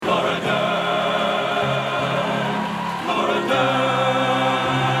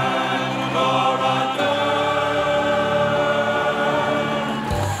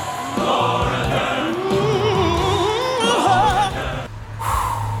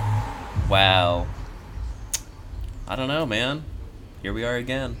Wow. I don't know, man. Here we are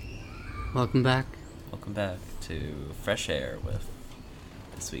again. Welcome back. Welcome back to Fresh Air with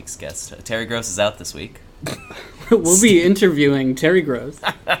this week's guest. Terry Gross is out this week. We'll be interviewing Terry Gross.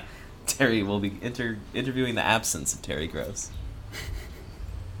 Terry will be interviewing the absence of Terry Gross.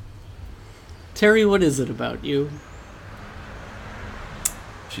 Terry, what is it about you?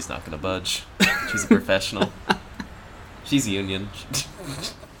 She's not gonna budge. She's a professional. She's union.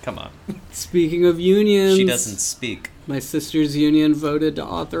 Come on. Speaking of unions... She doesn't speak. My sister's union voted to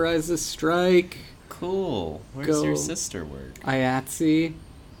authorize a strike. Cool. Where's your sister work? IATSE,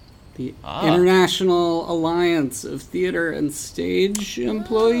 the International Alliance of Theater and Stage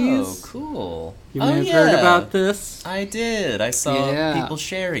Employees. Oh, cool. You may have heard about this. I did. I saw people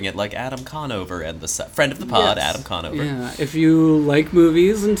sharing it, like Adam Conover and the friend of the pod, Yes. Adam Conover. Yeah, if you like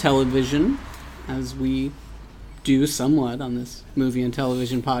movies and television, as we do somewhat on this movie and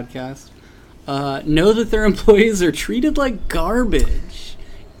television podcast, know that their employees are treated like garbage,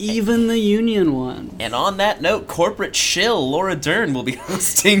 even the union ones. And on that note, corporate shill Laura Dern will be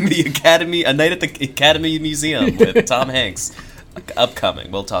hosting a night at the Academy Museum with Tom Hanks.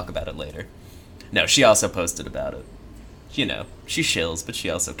 Upcoming. We'll talk about it later. No, she also posted about it. You know, she shills, but she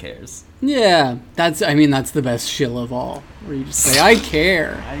also cares. Yeah, that's the best shill of all, where you just say, I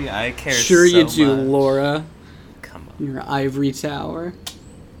care. I care Sure so you do, much. Laura. Come on. Your ivory tower.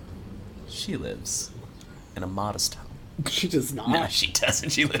 She lives in a modest home. She does not. No, she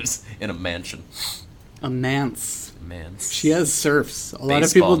doesn't. She lives in a mansion. A manse. Manse. She has serfs. A lot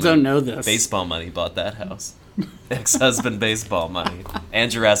of people don't know this. Baseball money bought that house. Ex-husband baseball money.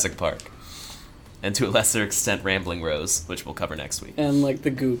 And Jurassic Park. And to a lesser extent, Rambling Rose, which we'll cover next week. And like the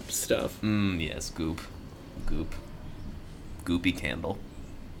goop stuff. Yes, goop. Goop. Goopy candle.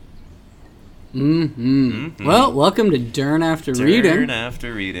 Well, welcome to Dern After Reading. Dern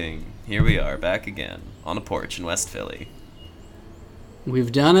After Reading. Here we are, back again, on a porch in West Philly.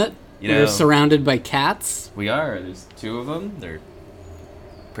 We've done it. We're surrounded by cats. We are. There's two of them. They're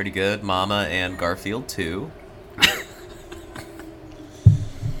pretty good. Mama and Garfield, too.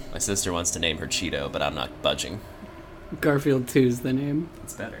 My sister wants to name her Cheeto, but I'm not budging. Garfield 2's the name.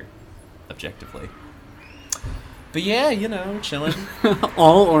 It's better, objectively. But yeah, you know, chilling.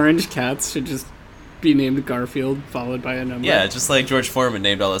 All orange cats should just be named Garfield, followed by a number. Yeah, just like George Foreman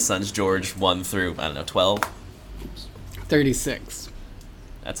named all his sons George 1 through, 12. 36.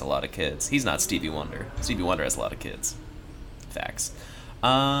 That's a lot of kids. He's not Stevie Wonder. Stevie Wonder has a lot of kids. Facts.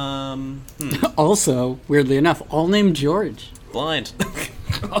 Also, weirdly enough, all named George. Blind.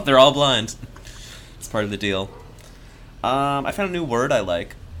 They're all blind. It's part of the deal. I found a new word I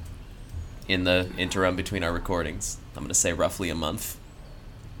like in the interim between our recordings. I'm going to say roughly a month.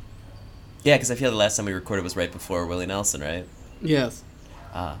 Yeah, because I feel the last time we recorded was right before Willie Nelson, right? Yes.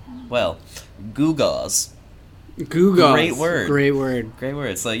 Well, gewgaws. Gewgaws. Great word. Great word. Great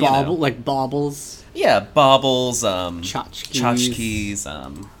word. It's like, like baubles. Yeah, baubles, tchotchkes.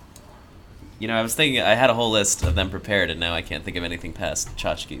 I was thinking, I had a whole list of them prepared, and now I can't think of anything past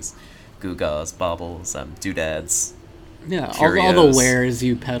tchotchkes. Gewgaws, baubles, doodads. Yeah, all the wares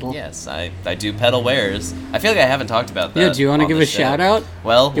you peddle. Yes, I do peddle wares. I feel like I haven't talked about that. Yeah, do you want to give a shout out?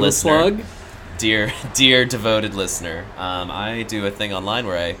 Well, give listener, a plug? dear devoted listener, I do a thing online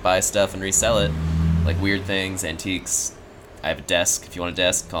where I buy stuff and resell it, like weird things, antiques. I have a desk. If you want a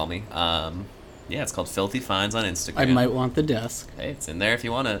desk, call me. Yeah, it's called Filthy Finds on Instagram. I might want the desk. Hey, it's in there if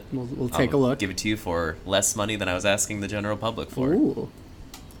you want it. We'll take a look. Give it to you for less money than I was asking the general public for. Ooh.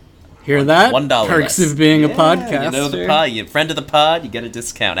 Hear that? $1 Perks less. of being a podcaster. You know the pod. You friend of the pod, you get a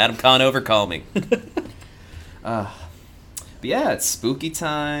discount. Adam Conover, call me. But yeah, it's spooky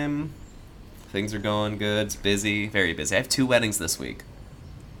time. Things are going good. It's busy, very busy. I have 2 weddings this week.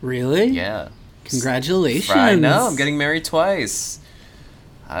 Really? Yeah. Congratulations. I know, I'm getting married twice.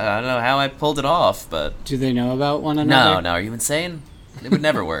 I don't know how I pulled it off, but... Do they know about one another? No, are you insane? It would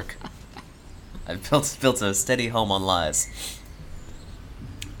never work. I've built a steady home on lies.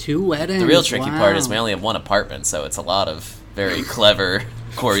 2 weddings. The real tricky part is we only have 1 apartment, so it's a lot of very clever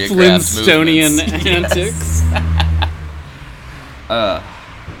choreographed Flintstonian movements. antics.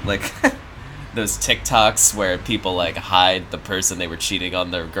 Like those TikToks where people like hide the person they were cheating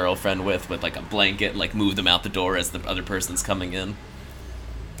on their girlfriend with like a blanket, like move them out the door as the other person's coming in.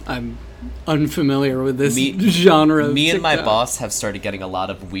 I'm unfamiliar with this genre of Me and my TikTok. boss have started getting a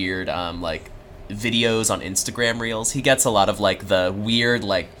lot of weird like videos on Instagram Reels. He gets a lot of like the weird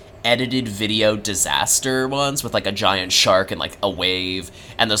like edited video disaster ones with like a giant shark and like a wave,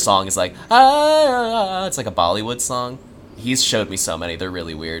 and the song is like it's like a Bollywood song. He's showed me so many. They're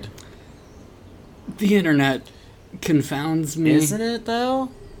really weird. The internet confounds me. Isn't it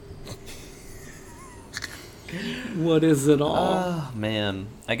though? What is it all? Oh, man.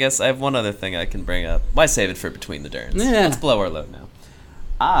 I guess I have one other thing I can bring up. Why save it for Between the Derns? Yeah. Let's blow our load now.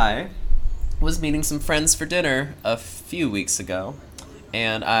 I was meeting some friends for dinner a few weeks ago,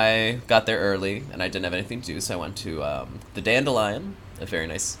 and I got there early, and I didn't have anything to do, so I went to the Dandelion, a very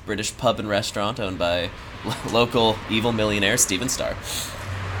nice British pub and restaurant owned by local evil millionaire Steven Starr.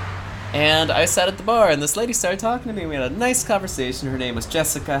 And I sat at the bar, and this lady started talking to me. We had a nice conversation. Her name was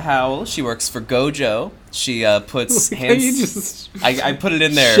Jessica Howell. She works for Gojo. She puts hands... You just I put it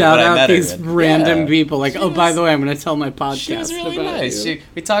in there shout when I out met these her. random people. Like, She oh, by was- the way, I'm going to tell my podcast She was really about nice. you.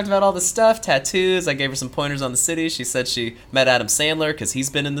 We talked about all the stuff, tattoos. I gave her some pointers on the city. She said she met Adam Sandler because he's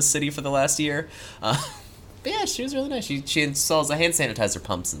been in the city for the last year. But yeah, she was really nice. She installs the hand sanitizer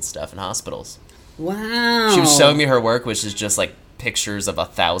pumps and stuff in hospitals. Wow. She was showing me her work, which is just like pictures of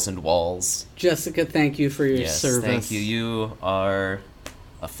 1,000 walls. Jessica, thank you for your Yes, service. thank you. You are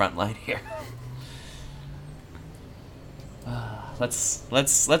a frontline here.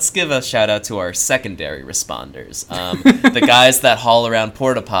 Let's give a shout out to our secondary responders, the guys that haul around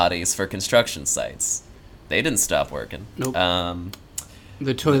porta potties for construction sites. They didn't stop working. Nope.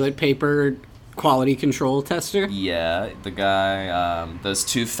 The toilet paper quality control tester. Yeah, the guy, those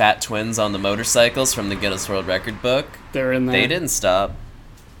two fat twins on the motorcycles from the Guinness World Record book. They're in there. They didn't stop.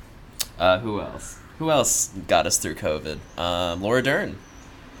 Who else? Who else got us through COVID? Laura Dern.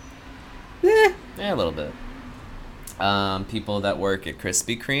 Eh. Yeah, a little bit. People that work at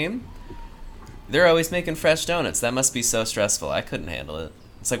Krispy Kreme. They're always making fresh donuts. That must be so stressful. I couldn't handle it.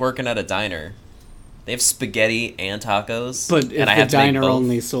 It's like working at a diner. They have spaghetti and tacos. But if and I the have to make diner both.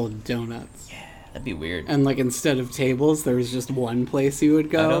 only sold donuts, That'd be weird. and like instead of tables, there was just one place you would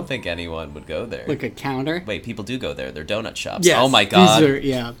go, I don't think anyone would go there. like a counter. Wait, people do go there. They're donut shops. Yes, Oh my god. These are,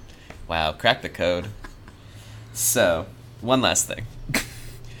 yeah. Wow, crack the code. So, one last thing.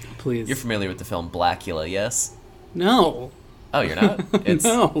 Please. You're familiar with the film Blackula, yes? No. Oh, you're not? It's,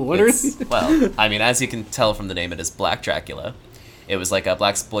 No, what are it's- these? Well, I mean, as you can tell from the name, it is Black Dracula. It was like a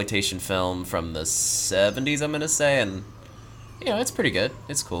blaxploitation film from the 70s, I'm going to say, and, you know, it's pretty good.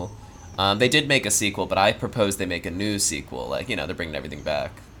 It's cool. They did make a sequel, but I propose they make a new sequel. Like, you know, they're bringing everything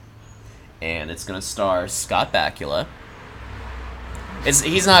back. And it's going to star Scott Bakula.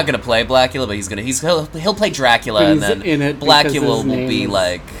 He's not going to play Blackula, but he'll play Dracula, But and he's then in it because Blackula his will name be is-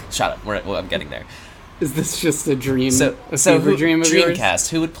 like... Shut up. I'm getting there. Is this just a dream? So a fever dream of yours? Dreamcast,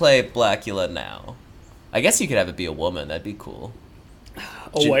 who would play Blackula now? I guess you could have it be a woman. That'd be cool.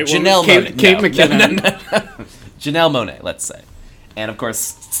 A white Janelle woman. Monáe. Kate No. McKinnon. No. Janelle Monáe, let's say. And of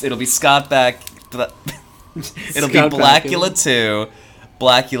course, it'll be Scott it'll be Scott Blackula 2,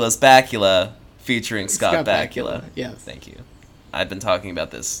 Blackula's Bakula, featuring Scott Bakula. Yes. Thank you. I've been talking about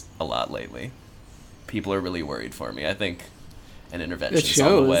this a lot lately. People are really worried for me. I think an intervention's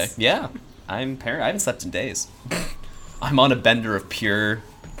on the way. shows. Yeah. I haven't slept in days. I'm on a bender of pure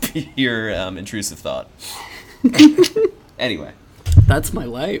intrusive thought. Anyway. That's my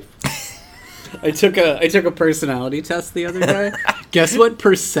life. I took a personality test the other day. Guess what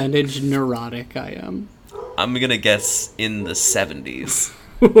percentage neurotic I am? I'm gonna guess in the 70s.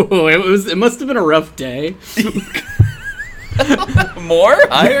 It must have been a rough day. More?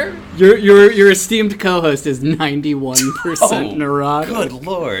 Higher? Your esteemed co-host is 91% Oh, neurotic. good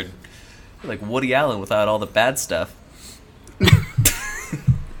lord. You're like Woody Allen without all the bad stuff.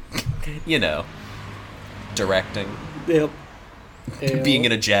 You know. Directing. Yep. Being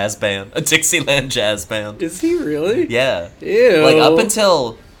in a jazz band. A Dixieland jazz band. Is he really? Yeah. Ew. Like, up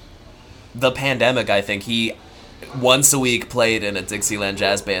until the pandemic, I think he once a week played in a Dixieland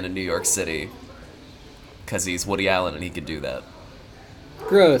jazz band in New York City. Because he's Woody Allen and he could do that.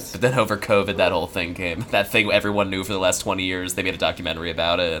 Gross. But then over COVID, that whole thing came. That thing everyone knew for the last 20 years. They made a documentary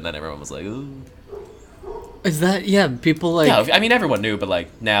about it, and then everyone was like, ooh. Is that, yeah, people like... Yeah, I mean, everyone knew, but,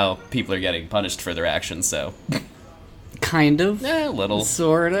 like, now people are getting punished for their actions, so... Kind of? A little.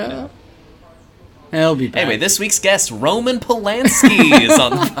 Sorta? He'll be back. Anyway, this week's guest, Roman Polanski, is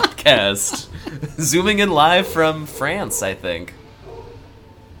on the podcast. Zooming in live from France, I think.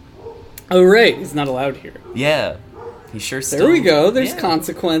 Oh, right. He's not allowed here. Yeah. He sure still... There we go. There's yeah.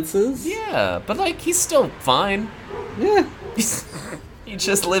 consequences. Yeah, but, like, he's still fine. Yeah. He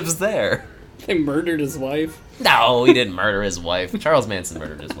just lives there. They murdered his wife. No, he didn't murder his wife. Charles Manson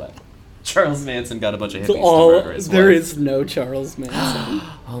murdered his wife. Charles Manson got a bunch of hippies to murder his There wife. is no Charles Manson.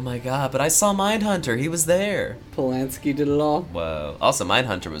 Oh my god, but I saw Mindhunter. He was there. Polanski did it all. Whoa. Also,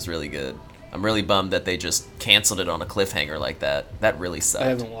 Mindhunter was really good. I'm really bummed that they just canceled it on a cliffhanger like that. That really sucked. I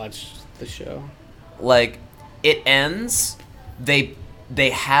haven't watched the show. Like, it ends, they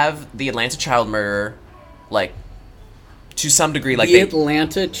have the Atlanta child murderer, like, to some degree, like the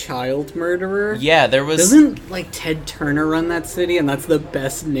Atlanta child murderer. Yeah, there was. Doesn't like Ted Turner run that city, and that's the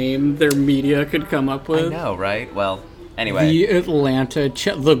best name their media could come up with? I know, right? Well, anyway,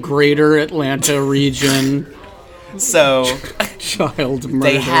 the Greater Atlanta region. So child murderer.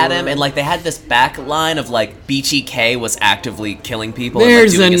 They had him, and like they had this back line of like BTK was actively killing people.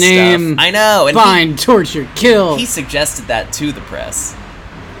 There's and, like, doing a name. Stuff. I know. And find, torture, kill. He suggested that to the press.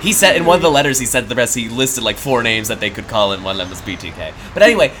 He said in one of the letters he sent to the press, he listed like 4 names that they could call, and one of them was BTK. But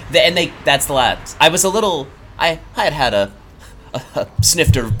anyway, that's the last. I was a little. I had a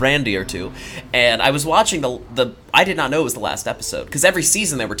snifter of brandy or two, and I was watching the. I did not know it was the last episode because every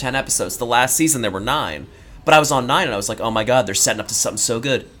season there were 10 episodes. The last season there were 9. But I was on 9, and I was like, oh my god, they're setting up to something so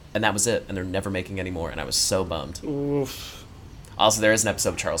good. And that was it. And they're never making any more. And I was so bummed. Oof. Also, there is an episode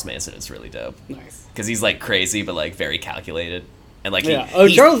of Charles Manson. It's really dope. Nice. Because he's, like, crazy, but, like, very calculated. And, like,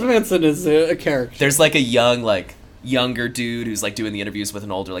 Charles Manson is a character. There's, like, a younger dude who's, like, doing the interviews with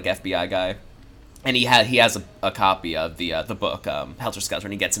an older, like, FBI guy. And he has a copy of the book, Helter Skelter,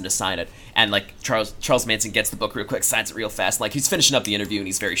 and he gets him to sign it. And, like, Charles Manson gets the book real quick, signs it real fast. Like, he's finishing up the interview, and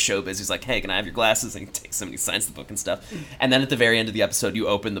he's very showbiz. He's like, hey, can I have your glasses? And he takes them, and he signs the book and stuff. And then at the very end of the episode, you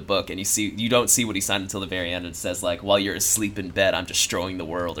open the book, and you don't see what he signed until the very end. And it says, like, while you're asleep in bed, I'm destroying the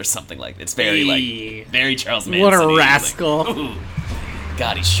world, or something like that. It's very, like, very Charles Manson. What a rascal. Like,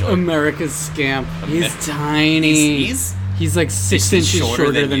 God, he's short. America's scamp. He's tiny. He's like 6 inches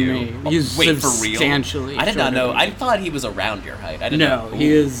shorter than me. He's substantially. I did not know. I thought he was around your height. I didn't know. No, he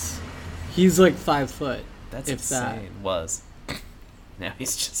is. He's like 5 foot. That's insane. Was. Now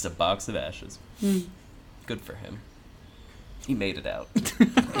he's just a box of ashes. Good for him. He made it out.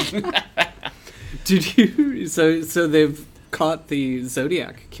 Did you? So they've caught the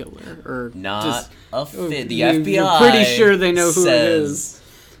Zodiac killer, or not a fit? The FBI. You're pretty sure they know who it is.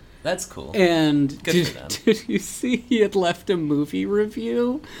 That's cool. And did you see he had left a movie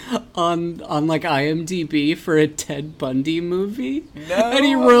review on like IMDb for a Ted Bundy movie? No, and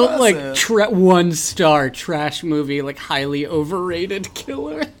he wrote like 1-star trash movie, like highly overrated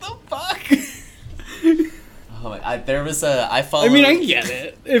killer. What the fuck? Oh my! I followed. I mean, I get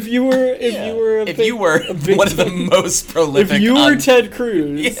it. If you were one of the most prolific, if you were Ted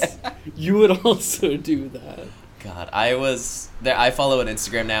Cruz, you would also do that. God, I follow an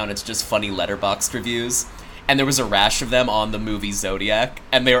Instagram now, and it's just funny Letterboxd reviews. And there was a rash of them on the movie Zodiac,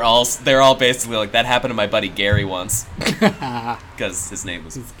 and they're all basically like, that happened to my buddy Gary once, because his name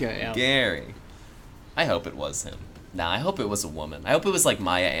was Gary. I hope it was him. Nah, I hope it was a woman. I hope it was like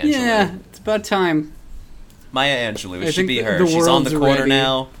Maya Angelou. Yeah, it's about time. Maya Angelou, it should be her. She's on the corner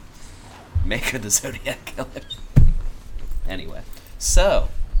now. Make her the Zodiac killer. Anyway, so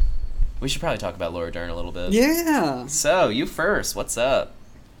we should probably talk about Laura Dern a little bit. Yeah. So, you first. What's up?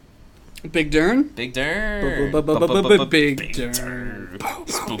 Big Dern? Big Dern. Big Dern.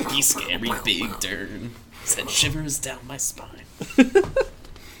 Spooky, scary Big Dern. Sent shivers down my spine.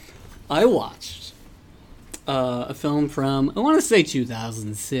 I watched a film from, I want to say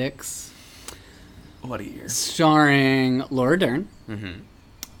 2006. What a year. Starring Laura Dern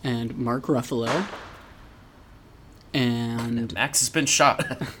and Mark Ruffalo. And Max has been shot.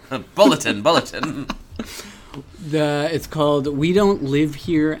 Bulletin. It's called We Don't Live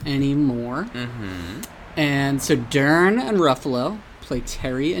Here Anymore. And so Dern and Ruffalo play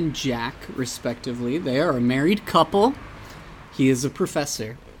Terry and Jack, respectively. They are a married couple. He is a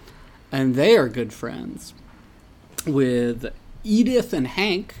professor. And they are good friends with Edith and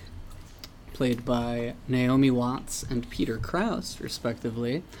Hank, played by Naomi Watts and Peter Krause,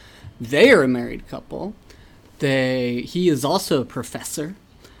 respectively. They are a married couple. He is also a professor.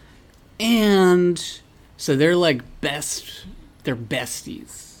 And so they're like they're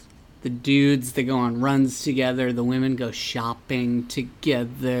besties. The dudes, they go on runs together. The women go shopping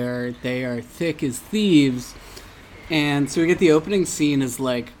together. They are thick as thieves. And so we get the opening scene is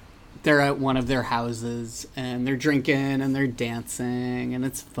like, they're at one of their houses, and they're drinking, and they're dancing, and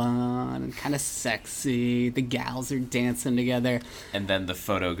it's fun, and kind of sexy. The gals are dancing together. And then the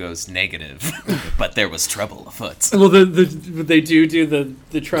photo goes negative, but there was trouble afoot. Well, they do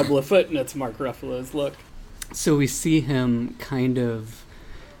the trouble afoot, and it's Mark Ruffalo's look. So we see him kind of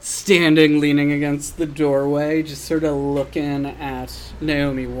standing, leaning against the doorway, just sort of looking at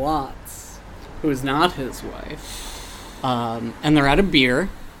Naomi Watts, who is not his wife. And they're at a beer.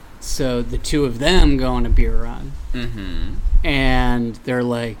 So the two of them go on a beer run. And they're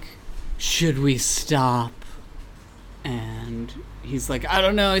like, should we stop? And he's like, I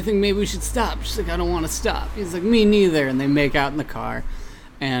don't know, I think maybe we should stop. She's like, I don't want to stop. He's like, me neither. And they make out in the car.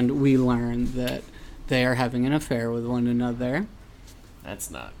 And we learn that they are having an affair with one another.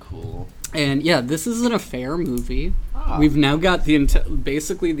 That's not cool. And yeah, this is an affair movie. Ah. We've now got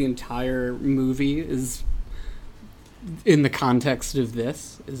basically the entire movie is in the context of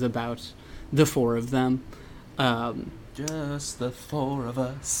this is about the four of them. Just the four of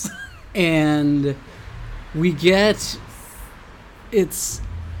us. And we get, it's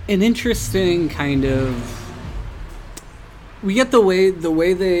an interesting kind of, we get the way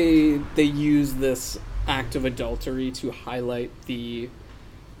they use this act of adultery to highlight the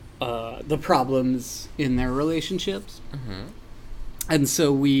problems in their relationships. Mm-hmm. And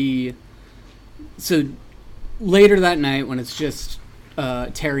so later that night, when it's just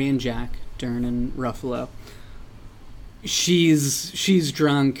Terry and Jack, Dern and Ruffalo, she's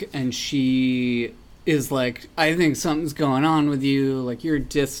drunk and she is like, I think something's going on with you, like you're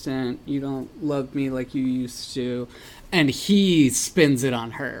distant, you don't love me like you used to. And he spins it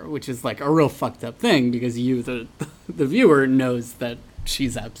on her, which is like a real fucked up thing, because you, the viewer, knows that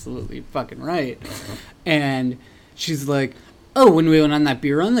she's absolutely fucking right. And she's like, oh, when we went on that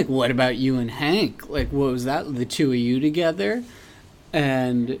beer run, like, what about you and Hank? Like, what was that? The two of you together?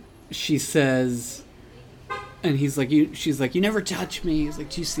 And she says, and he's like, she's like, you never touch me. He's like,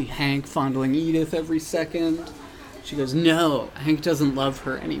 do you see Hank fondling Edith every second? She goes, no, Hank doesn't love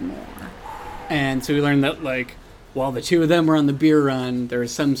her anymore. And so we learned that, like, while the two of them were on the beer run, there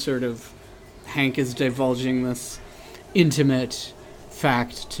was some sort of, Hank is divulging this intimate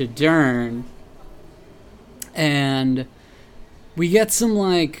fact to Dern. And we get some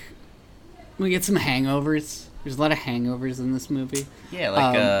hangovers. There's a lot of hangovers in this movie. Yeah,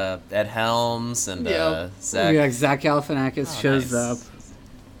 like Ed Helms and Zach. Yeah, Zach Galifianakis shows up.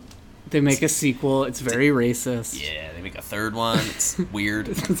 They make a sequel. It's very racist. Yeah, they make a third one. It's weird.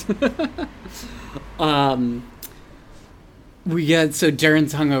 We get, so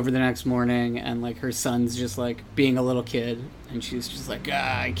Darren's hungover the next morning, and like her son's just like being a little kid, and she's just like,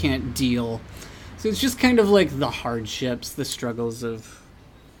 I can't deal. So it's just kind of like the hardships, the struggles of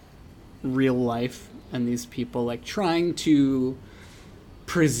real life, and these people like trying to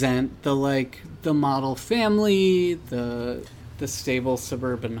present the model family, the stable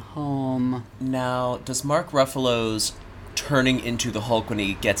suburban home. Now, does Mark Ruffalo's turning into the Hulk when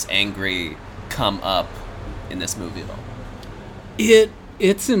he gets angry come up in this movie at all?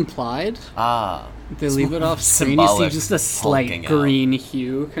 It's implied. They leave it off screen. You see just a slight green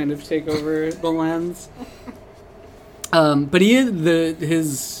hue kind of take over the lens. But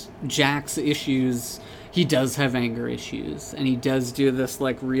his Jack's issues, he does have anger issues, and he does do this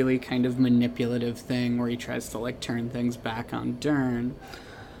like really kind of manipulative thing where he tries to like turn things back on Dern.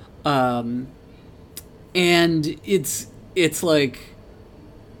 And it's like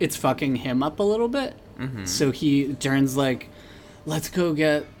it's fucking him up a little bit. Mm-hmm. So Dern's like, let's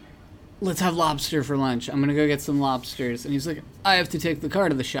have lobster for lunch. I'm gonna go get some lobsters. And he's like, I have to take the car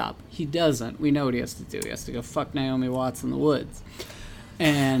to the shop. He doesn't. We know what he has to do. He has to go fuck Naomi Watts in the woods.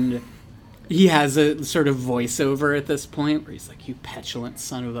 And he has a sort of voiceover at this point where he's like, you petulant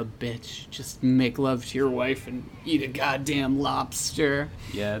son of a bitch. Just make love to your wife and eat a goddamn lobster.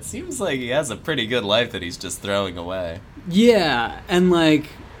 Yeah, it seems like he has a pretty good life that he's just throwing away. Yeah, and like,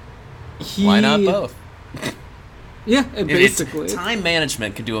 why not both? Yeah, basically. Time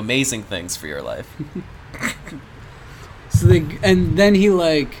management can do amazing things for your life. And then he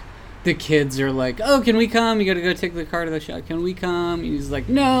like, the kids are like, oh, can we come? You gotta go take the car to the shop. Can we come? And he's like,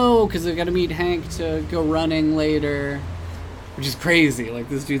 no, because I gotta meet Hank to go running later. Which is crazy. Like,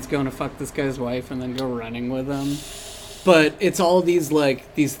 this dude's going to fuck this guy's wife and then go running with him. But it's all these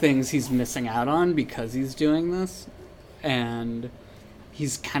things he's missing out on because he's doing this. And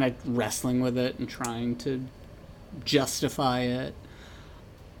he's kind of wrestling with it and trying to justify it.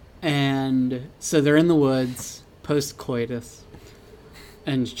 And so they're in the woods, post-coitus.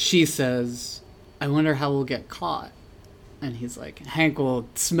 And she says, I wonder how we'll get caught. And he's like, Hank will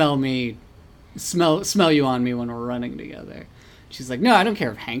smell you on me when we're running together. She's like, no, I don't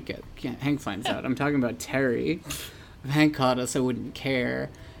care if Hank finds out. I'm talking about Terry. If Hank caught us, I wouldn't care.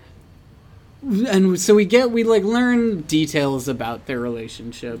 And so we learn details about their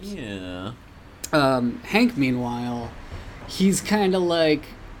relationships. Yeah. Hank, meanwhile, he's kind of like,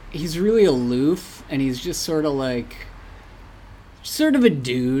 he's really aloof, and he's just sort of a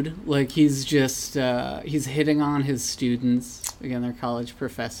dude. Like, he's just, he's hitting on his students. Again, they're college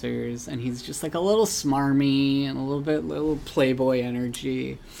professors, and he's just like a little smarmy and a little playboy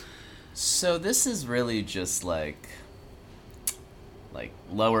energy. So this is really just like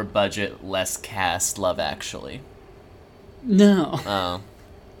lower budget, less cast Love Actually. No. Oh.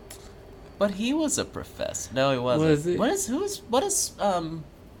 But he was a professor. No, he wasn't. Was he? What is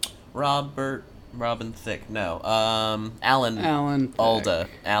Robert Robin Thicke, no. Alan Alan Alda.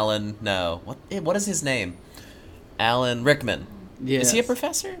 Thicke. Alan, no. What is his name? Alan Rickman. Yes. Is he a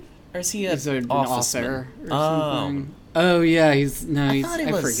professor? Or is he He's an officeman? author or something. Oh yeah, I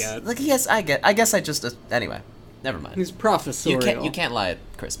forget. Like, yes, I guess I just anyway. Never mind. He's professorial. You can't lie at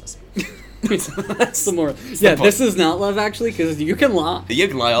Christmas. That's the moral. Yeah, this is not Love Actually, because you can lie. You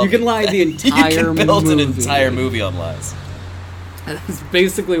can lie. You can lie the entire movie. You can build an entire movie on lies. That's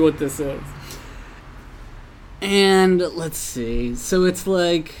basically what this is. And let's see. So it's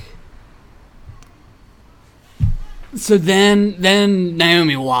like. So then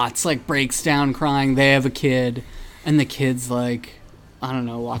Naomi Watts like breaks down crying. They have a kid, and the kid's like, I don't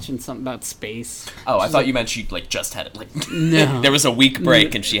know, watching something about space. Oh, I thought you meant she like just had it. Like no, there was a week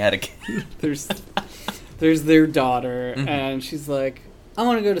break and she had a kid. There's their daughter, and she's like, I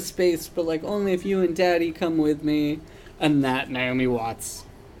want to go to space, but like only if you and Daddy come with me. And that Naomi Watts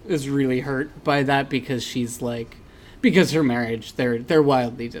is really hurt by that because she's like, because her marriage, they're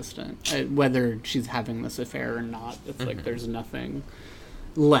wildly distant. Whether she's having this affair or not, it's like there's nothing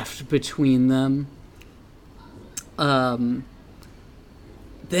left between them.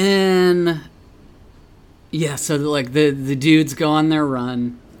 Then, yeah, so like the dudes go on their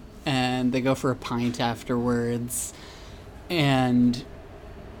run, and they go for a pint afterwards, and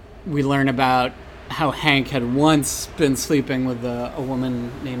we learn about how Hank had once been sleeping with a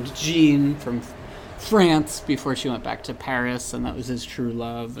woman named Jean from France before she went back to Paris, and that was his true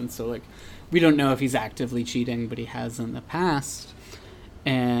love. And so, like, we don't know if he's actively cheating, but he has in the past.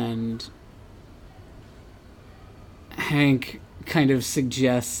 And Hank kind of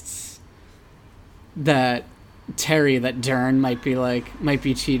suggests that Dern might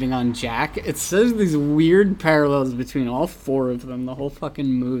be cheating on Jack. It says these weird parallels between all four of them the whole fucking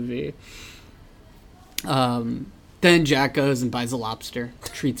movie. Then Jack goes and buys a lobster,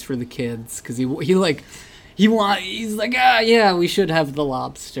 treats for the kids, because he's like, yeah, we should have the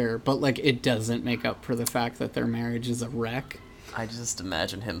lobster, but like it doesn't make up for the fact that their marriage is a wreck. I just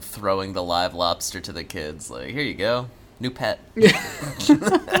imagine him throwing the live lobster to the kids, like, here you go, new pet. His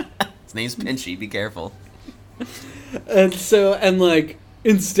name's Pinchy, be careful. And like,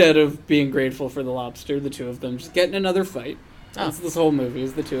 instead of being grateful for the lobster, the two of them just get in another fight. That's this whole movie,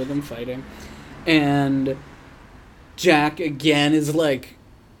 is the two of them fighting. And Jack, again, is, like,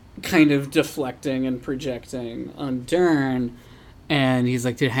 kind of deflecting and projecting on Dern. And he's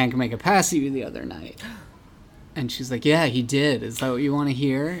like, did Hank make a pass at you the other night? And she's like, yeah, he did. Is that what you want to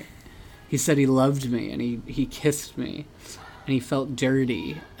hear? He said he loved me, and he kissed me. And he felt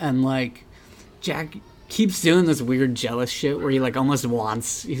dirty. And, like, Jack keeps doing this weird jealous shit where he, like,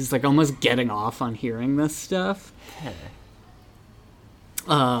 he's, like, almost getting off on hearing this stuff.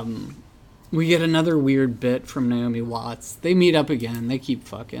 We get another weird bit from Naomi Watts. They meet up again. They keep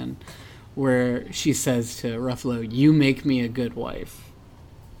fucking. Where she says to Ruffalo, you make me a good wife.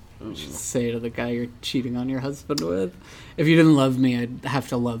 She'll say to the guy you're cheating on your husband with, if you didn't love me, I'd have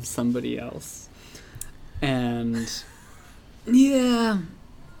to love somebody else. And, yeah.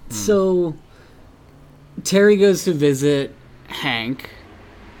 So, Terry goes to visit Hank.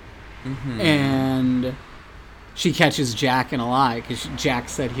 And she catches Jack in a lie, because Jack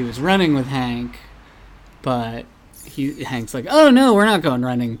said he was running with Hank, but Hank's like, oh no, we're not going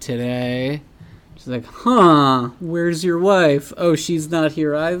running today. She's like, huh, where's your wife? Oh, she's not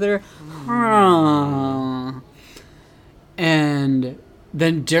here either? Huh. And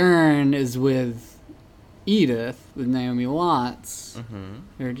then Dern is with Edith, with Naomi Watts.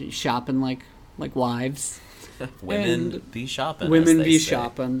 They're shopping like wives. Women be shopping. Women be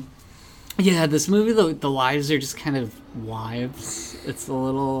shopping. Yeah, this movie, the wives are just kind of wives. It's a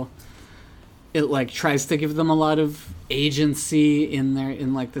little... It, like, tries to give them a lot of agency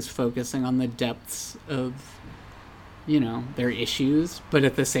in like, this focusing on the depths of, you know, their issues. But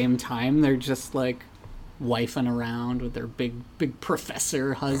at the same time, they're just, like, wifing around with their big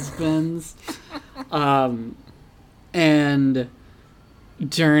professor husbands. And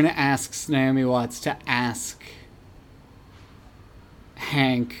Dern asks Naomi Watts to ask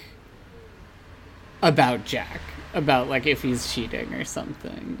Hank about Jack, about like if he's cheating or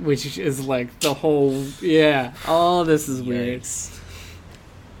something, which is like the whole, yeah, all this is weird.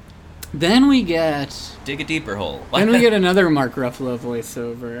 Then we get... Dig a deeper hole. Then we get another Mark Ruffalo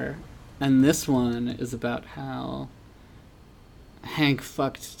voiceover, and this one is about how Hank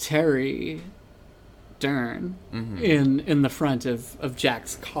fucked Terry Dern in the front of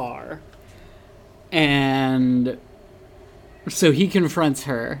Jack's car. And so he confronts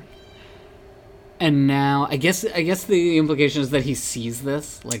her. And now, I guess the implication is that he sees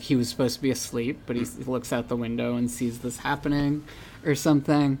this, like he was supposed to be asleep, but he looks out the window and sees this happening or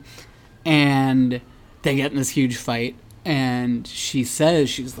something. And they get in this huge fight, and she's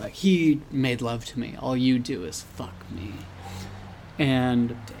like, he made love to me. All you do is fuck me.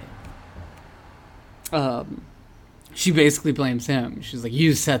 And she basically blames him. She's like,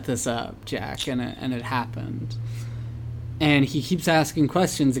 you set this up, Jack, and it happened. And he keeps asking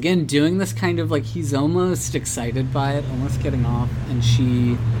questions, again, doing this kind of like, he's almost excited by it, almost getting off. And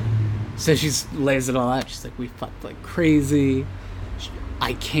she lays it all out. She's like, we fucked like crazy.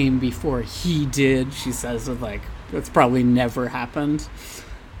 I came before he did, she says, with like, that's probably never happened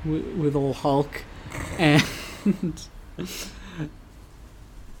with old Hulk. And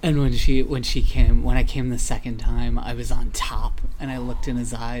when I came the second time, I was on top, and I looked in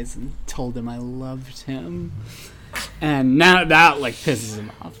his eyes and told him I loved him. And now that like pisses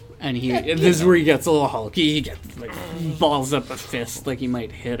him off, and this is where he gets a little hulky. He gets like balls up a fist like he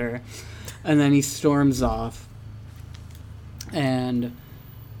might hit her, and then he storms off. And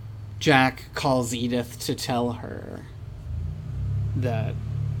Jack calls Edith to tell her that,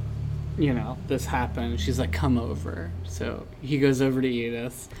 you know, this happened. She's like, come over. So he goes over to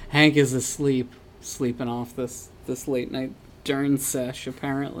Edith. Hank is asleep, sleeping off this late night Dern sesh,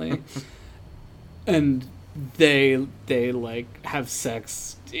 apparently. And they like have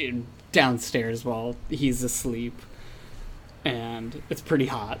sex downstairs while he's asleep. And it's pretty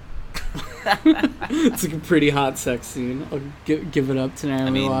hot. It's like a pretty hot sex scene. I'll give it up to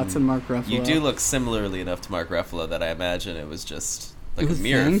Naomi Watts and Mark Ruffalo. You do look similarly enough to Mark Ruffalo that I imagine it was just like a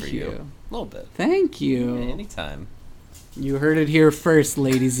mirror for you. A little bit. Thank you. Yeah, anytime. You heard it here first,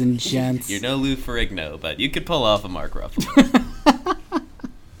 ladies and gents. You're no Lou Ferrigno, but you could pull off a Mark Ruffalo.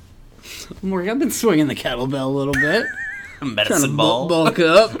 Mark, I've been swinging the kettlebell a little bit. Medicine ball. Bulk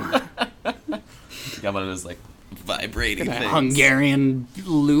up. Got one of those like vibrating things. Hungarian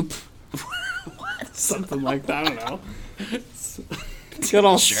loop. What? Something like that. I don't know. It's got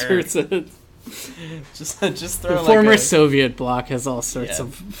all sorts of. Just throw the like former Soviet bloc has all sorts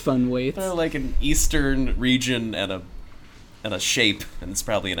of fun weights. Throw like an Eastern region and a shape, and it's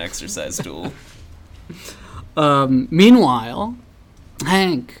probably an exercise tool. Meanwhile,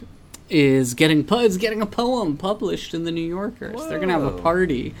 Hank is getting a poem published in the New Yorker. So they're gonna have a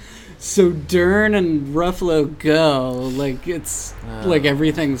party. So Dern and Ruffalo go, like it's like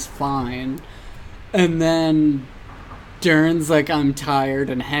everything's fine, and then Dern's like, I'm tired,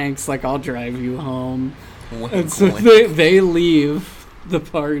 and Hank's like, I'll drive you home. And so they leave the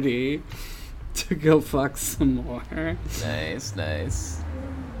party to go fuck some more. Nice.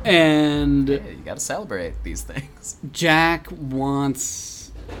 And you gotta celebrate these things. Jack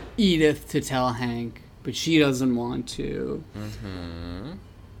wants Edith to tell Hank, but she doesn't want to. Mm-hmm.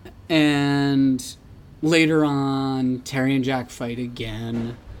 And later on, Terry and Jack fight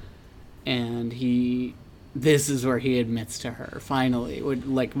again, and this is where he admits to her, finally,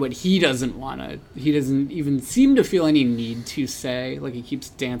 what he doesn't want to, he doesn't even seem to feel any need to say, like he keeps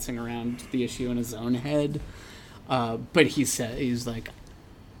dancing around the issue in his own head, but he's like,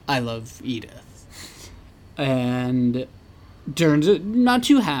 I love Edith. And Dern's not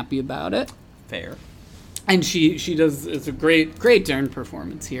too happy about it. Fair. And she does, it's a great Dern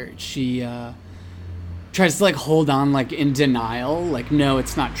performance here. She tries to like hold on like in denial, like, no,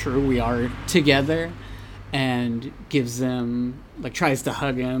 it's not true, we are together, and gives him, like tries to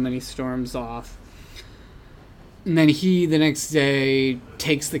hug him, and he storms off. And then he, the next day,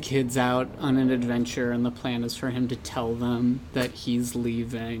 takes the kids out on an adventure, and the plan is for him to tell them that he's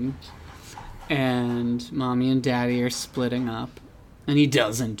leaving. And Mommy and Daddy are splitting up. And he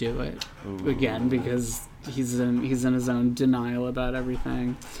doesn't do it. Ooh. Again, because he's in his own denial about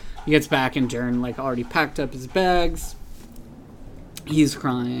everything. He gets back, and Dern, like, already packed up his bags. He's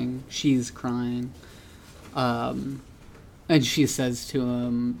crying. She's crying. And she says to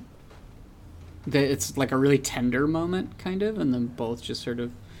him that it's like a really tender moment, kind of, and then both just sort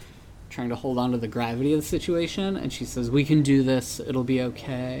of trying to hold on to the gravity of the situation. And she says, we can do this, it'll be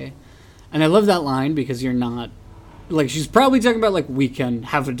okay. And I love that line, because you're not, like, she's probably talking about, like, we can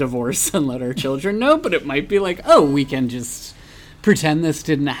have a divorce and let our children know, but it might be like, oh, we can just pretend this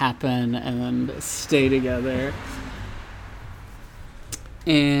didn't happen and stay together.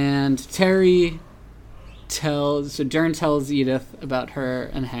 And Dern tells Edith about her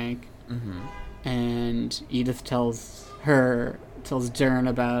and Hank. Mm-hmm. And Edith tells Dern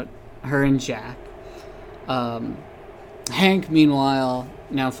about her and Jack. Hank, meanwhile,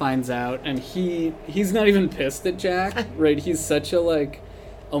 now finds out, and he's not even pissed at Jack, right? He's such a, like,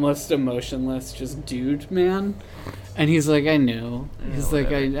 almost emotionless, just dude, man. And he's like, I knew. He's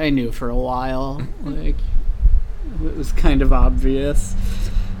like, I knew for a while. Like, it was kind of obvious.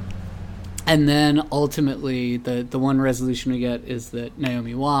 And then, ultimately, the one resolution we get is that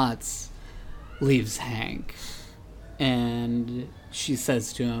Naomi Watts leaves Hank. And she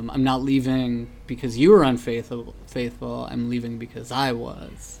says to him, I'm not leaving because you were unfaithful. I'm leaving because I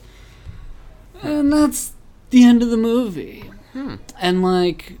was. And that's the end of the movie. And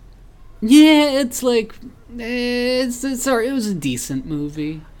like, yeah, it's like, sorry, it was a decent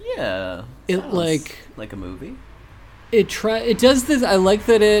movie. Yeah. It sounds like a movie. It does this. I like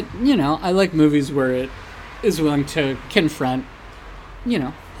that I like movies where it is willing to confront,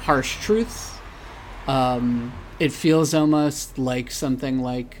 harsh truths. It feels almost like something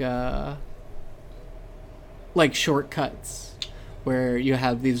like Shortcuts, where you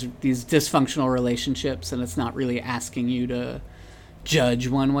have these dysfunctional relationships, and it's not really asking you to judge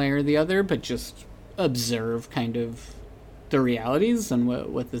one way or the other, but just observe kind of the realities and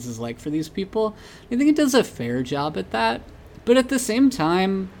what this is like for these people. I think it does a fair job at that, but at the same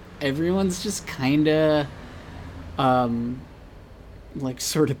time, everyone's just kind of like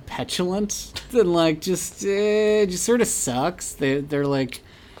sort of petulant and like just sort of sucks. They're like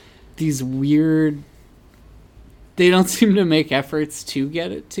these weird. They don't seem to make efforts to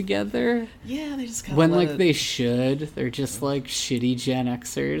get it together. Yeah, they just kind of when like they should. They're just like shitty Gen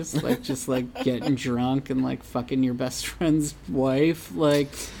Xers, like just like getting drunk and like fucking your best friend's wife, like.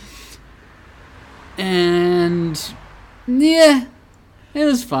 And yeah, it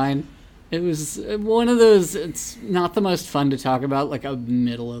was fine. It was one of those. It's not the most fun to talk about, like a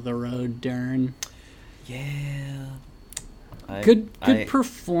middle of the road Dern. Yeah. Good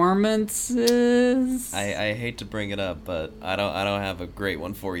performances. I hate to bring it up, but I don't have a great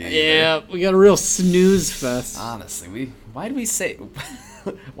one for you either. Yeah, we got a real snooze fest. Honestly, why did we say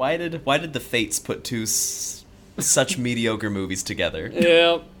why did the Fates put two such mediocre movies together?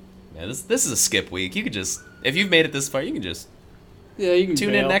 Yeah. Yeah, this is a skip week. You could just, if you've made it this far, you can just you can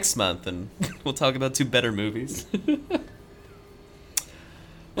tune bail. in next month and we'll talk about two better movies.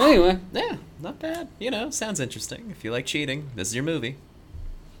 Anyway. Yeah, not bad. Sounds interesting. If you like cheating, this is your movie.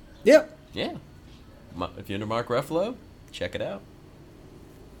 Yep. Yeah. If you're into Mark Ruffalo, check it out.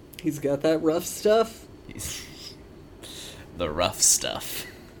 He's got that rough stuff. The rough stuff.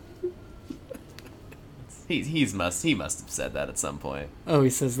 He must have said that at some point. Oh, he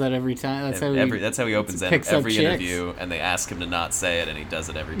says that every time. That's how he opens every interview, and they ask him to not say it, and he does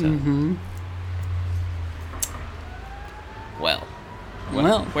it every time. Mm-hmm. Well,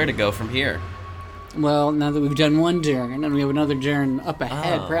 where to go from here? Well, now that we've done one Dern and we have another Dern up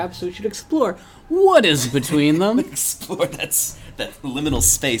ahead, perhaps we should explore what is between them. Explore that liminal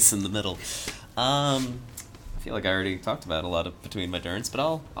space in the middle. I feel like I already talked about a lot of between my Derns, but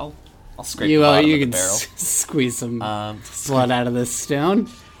I'll scrape the bottom of the barrel. Squeeze some blood out of this stone.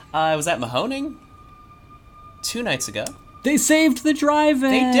 I was at Mahoning 2 nights ago. They saved the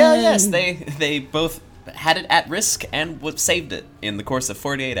drive-in. They did, yes. They both had it at risk and saved it in the course of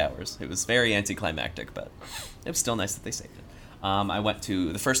 48 hours. It was very anticlimactic, but it was still nice that they saved it. I went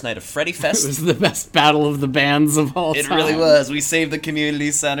to the first night of Freddy Fest. It was the best battle of the bands of all time. It really was. We saved the community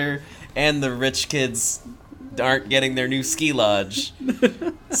center, and the rich kids aren't getting their new ski lodge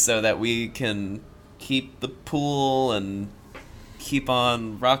so that we can keep the pool and keep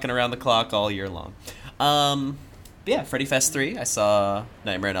on rocking around the clock all year long. Yeah, Freddy Fest 3, I saw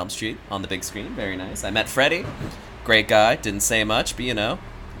Nightmare on Elm Street on the big screen. Very nice. I met Freddy. Great guy. Didn't say much, but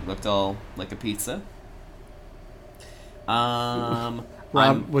looked all like a pizza.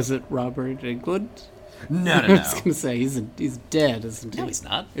 Was it Robert Englund? No. I was going to say, he's dead, isn't he? No, he's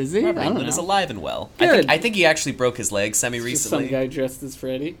not. Is he? Robert I don't Englund know. is alive and well. Good. I think he actually broke his leg Just semi-recently. some guy dressed as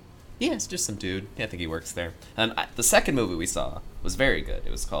Freddy? Yeah, it's just some dude. Yeah, I think he works there. And the second movie we saw was very good.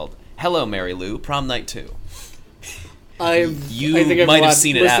 It was called Hello, Mary Lou, Prom Night 2. I think I've might have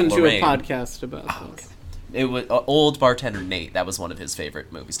seen it at listened to a Lorraine. podcast about this. Okay. It was old bartender Nate. That was one of his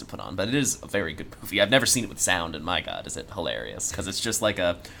favorite movies to put on, but it is a very good movie. I've never seen it with sound, and my God, is it hilarious? Because it's just like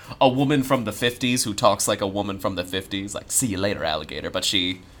a woman from the 50s who talks like a woman from the 50s, like "See you later, alligator." But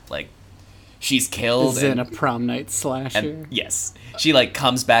she's killed. Is in a prom night slasher. And yes, she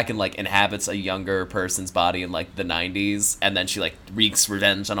comes back and inhabits a younger person's body in the 90s, and then she wreaks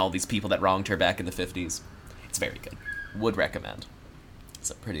revenge on all these people that wronged her back in the 50s. It's very good. Would recommend.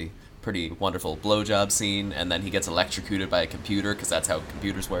 It's a pretty wonderful blowjob scene, and then he gets electrocuted by a computer because that's how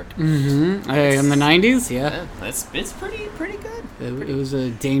computers work. Mm-hmm. In the 90s, yeah. It's pretty good. It was a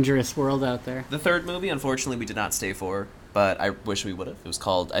dangerous world out there. The third movie, unfortunately, we did not stay for, but I wish we would have. It was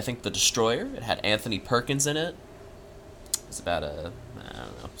called, I think, The Destroyer. It had Anthony Perkins in it. It's about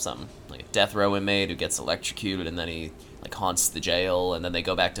something like a death row inmate who gets electrocuted, and then he haunts the jail, and then they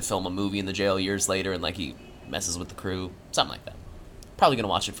go back to film a movie in the jail years later, and he messes with the crew, something like that. Probably gonna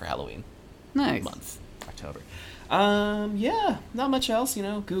watch it for Halloween Nice. month. October. Yeah, not much else, you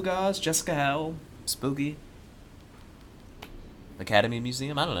know. Goo Jessica Howell, Spooky, Academy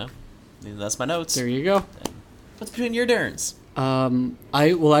Museum. I don't know. I mean, that's my notes. There you go. What's between your durns?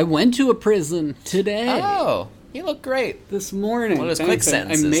 I went to a prison today. Oh, you look great. This morning. One of those quick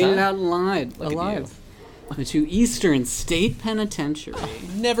sentences, I made it huh? out alive. Look at you. Went to Eastern State Penitentiary.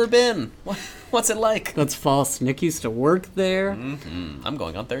 Never been. What's it like? That's false. Nick used to work there. Mm-hmm. I'm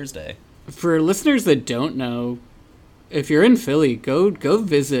going on Thursday. For listeners that don't know, if you're in Philly, go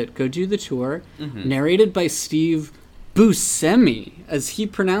visit, go do the tour. Mm-hmm. Narrated by Steve Buscemi, as he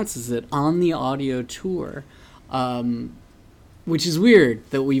pronounces it on the audio tour. Which is weird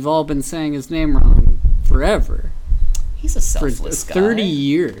that we've all been saying his name wrong forever. He's a selfless For guy. 30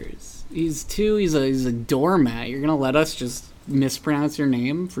 years. He's a doormat. You're gonna let us just mispronounce your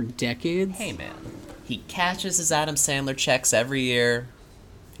name for decades? Hey, man. He catches his Adam Sandler checks every year.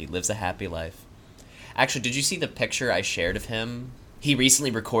 He lives a happy life. Actually, did you see the picture I shared of him? He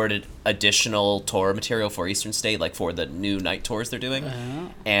recently recorded additional tour material for Eastern State, like for the new night tours they're doing.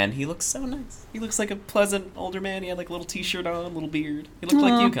 And he looks so nice. He looks like a pleasant older man. He had like a little t-shirt on, little beard. He looked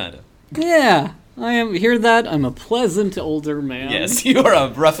like you, kind of. Yeah, I am. Hear that? I'm a pleasant older man. Yes, you are a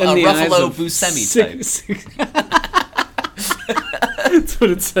Ruffalo Buscemi type. That's what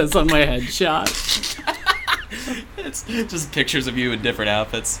it says on my headshot. It's just pictures of you in different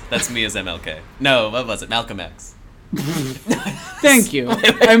outfits. That's me as MLK. No, what was it? Malcolm X. Thank you.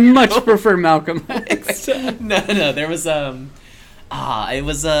 I much prefer Malcolm X. No, there was it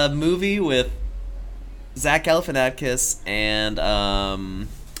was a movie with Zach Galifianakis and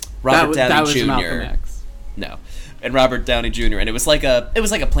Robert Downey Jr. Malcolm X. No, and Robert Downey Jr. And it was like a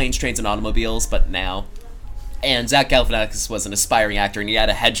Planes, Trains, and Automobiles, but now. And Zach Galifianakis was an aspiring actor, and he had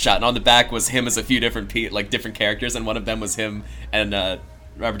a headshot, and on the back was him as a few different different characters, and one of them was him, and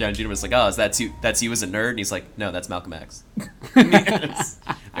Robert Downey Jr. was like, "Oh, that's you as a nerd?" And he's like, "No, that's Malcolm X." It's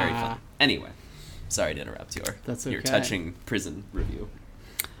very fun. Anyway, sorry to interrupt your touching prison review.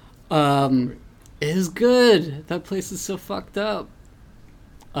 It is good. That place is so fucked up.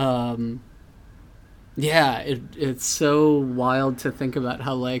 Yeah, it's so wild to think about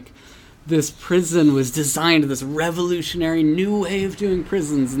how, like, this prison was designed, this revolutionary new way of doing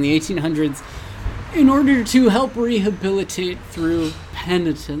prisons in the 1800s in order to help rehabilitate through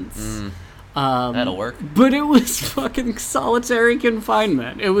penitence. That'll work. But it was fucking solitary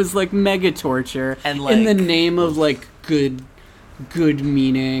confinement. It was like mega torture, and like, in the name of like good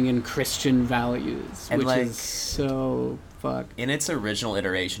meaning and Christian values, and which like, is so fucked. In its original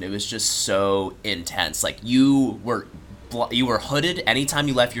iteration, it was just so intense. Like you were hooded anytime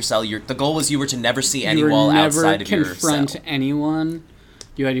you left your cell. The goal was you were to never see any wall outside of your cell. Never confront anyone.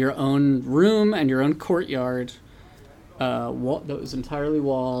 You had your own room and your own courtyard that was entirely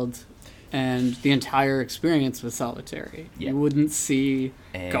walled, and the entire experience was solitary. Yeah. You wouldn't see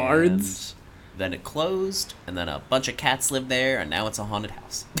guards. Then it closed, and then a bunch of cats lived there, and now it's a haunted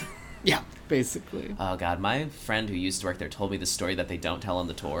house. Yeah, basically. Oh, God. My friend who used to work there told me the story that they don't tell on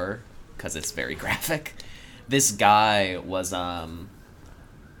the tour because it's very graphic. This guy was,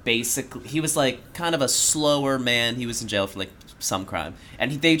 basically, he was, like, kind of a slower man. He was in jail for, like, some crime.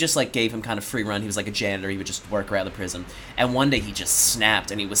 And they just, like, gave him kind of free run. He was, like, a janitor. He would just work around the prison. And one day he just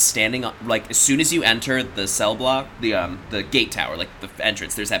snapped, and he was standing on, like, as soon as you enter the cell block, the gate tower, like, the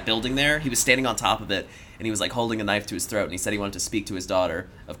entrance, there's that building there. He was standing on top of it, and he was, like, holding a knife to his throat, and he said he wanted to speak to his daughter.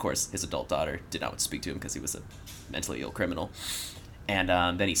 Of course, his adult daughter did not want to speak to him because he was a mentally ill criminal. And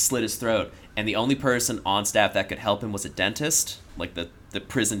then he slit his throat, and the only person on staff that could help him was a dentist, like the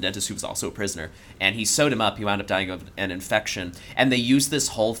prison dentist who was also a prisoner. And he sewed him up. He wound up dying of an infection. And they used this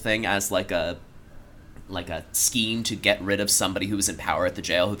whole thing as like a scheme to get rid of somebody who was in power at the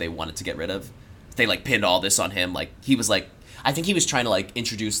jail who they wanted to get rid of. They like pinned all this on him. Like he was like, I think he was trying to like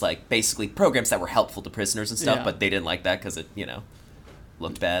introduce like basically programs that were helpful to prisoners and stuff, but they didn't like that because it,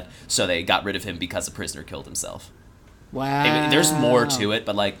 looked bad. So they got rid of him because a prisoner killed himself. Wow. There's more to it,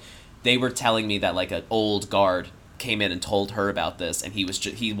 but like they were telling me that like an old guard came in and told her about this, and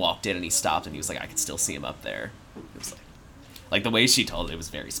he walked in and he stopped and he was like, I could still see him up there. It was like the way she told it was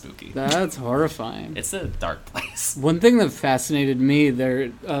very spooky. That's horrifying. It's a dark place. One thing that fascinated me there,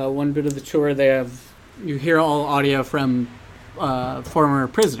 one bit of the tour, you hear all audio from former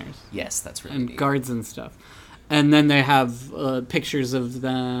prisoners. Yes, that's really and neat. Guards and stuff, and then they have pictures of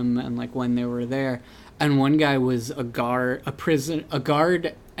them and like when they were there. And one guy was a guard,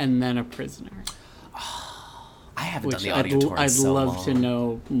 and then a prisoner. I haven't done the audio tour in so long. I'd love to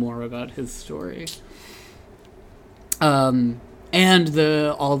know more about his story. And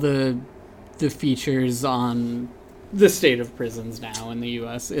all the features on the state of prisons now in the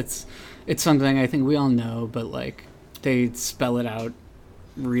U.S. It's something I think we all know, but like they spell it out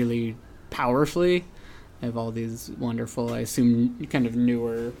really powerfully. They have all these wonderful, I assume, kind of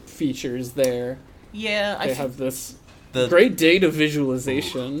newer features there. Yeah, they have this great data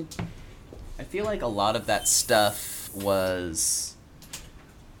visualization. I feel like a lot of that stuff was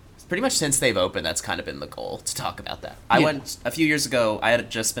pretty much since they've opened. That's kind of been the goal, to talk about that. I went a few years ago. I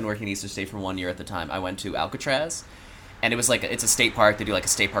had just been working at Eastern State for 1 year at the time. I went to Alcatraz, and it was like it's a state park. They do like a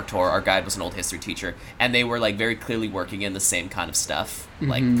state park tour. Our guide was an old history teacher, and they were like very clearly working in the same kind of stuff,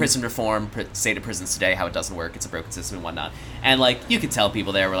 like prison reform, state of prisons today, how it doesn't work. It's a broken system and whatnot. And like you could tell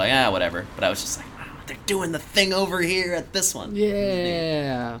people there were like, whatever. But I was just like, wow, they're doing the thing over here at this one.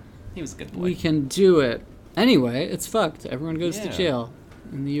 Yeah, he was a good boy. We can do it. Anyway, it's fucked. Everyone goes to jail.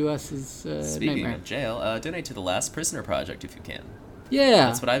 And the U.S. is Speaking nightmare. of jail, donate to the Last Prisoner Project if you can. Yeah.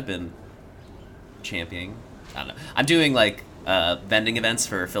 That's what I've been championing. I don't know. I'm doing, like, vending events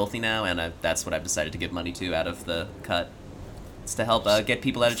for Filthy now, and that's what I've decided to give money to out of the cut. It's to help get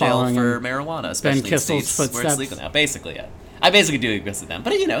people out of jail for marijuana, especially in states where it's legal now. Basically, yeah. I basically do it because of them.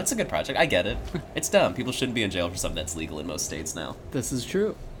 But, you know, it's a good project. I get it. It's dumb. People shouldn't be in jail for something that's legal in most states now. This is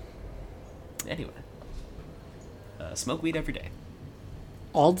true. Anyway. Smoke weed every day.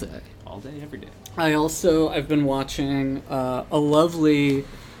 All day. All day, every day. I've been watching The Lovely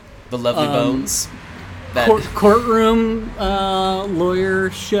Bones. Courtroom lawyer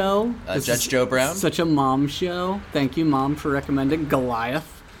show. Judge Joe Brown. Such a mom show. Thank you, Mom, for recommending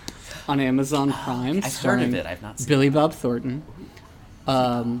Goliath on Amazon Prime. I've heard of it. I've not seen Billy Bob Thornton.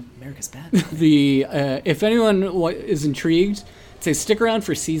 America's Bad. If anyone is intrigued, say stick around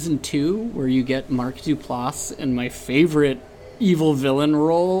for season 2, where you get Mark Duplass in my favorite evil villain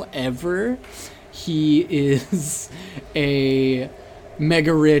role ever. He is a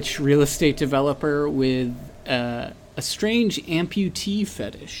mega rich real estate developer with a strange amputee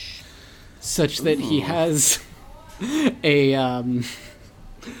fetish, such that he has a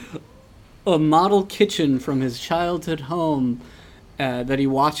model kitchen from his childhood home that he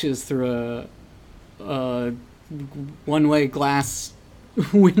watches through a one-way glass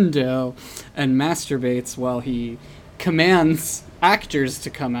window and masturbates while he commands actors to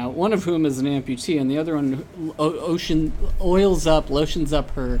come out, one of whom is an amputee, and the other one lotions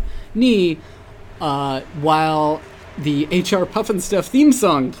up her knee while the HR Pufnstuf theme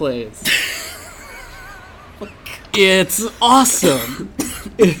song plays. It's awesome.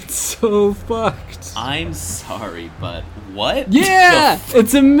 It's so fucked. I'm sorry, but what? Yeah,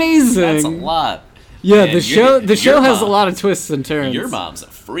 it's amazing. That's a lot. Yeah, man, the show has a lot of twists and turns. Your mom's a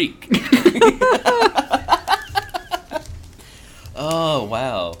freak. Oh,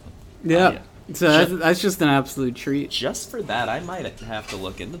 wow. Yeah. So that's just an absolute treat. Just for that, I might have to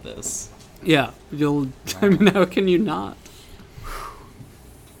look into this. Yeah. I mean, how can you not?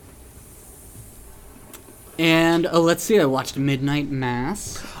 And, let's see, I watched Midnight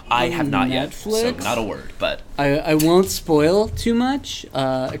Mass. I have not Netflix. Yet, so not a word, but... I won't spoil too much,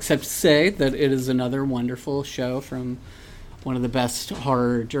 except to say that it is another wonderful show from one of the best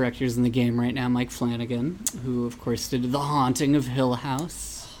horror directors in the game right now, Mike Flanagan, who, of course, did The Haunting of Hill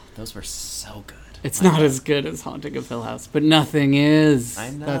House. Those were so good. It's not as good as Haunting of Hill House, but nothing is.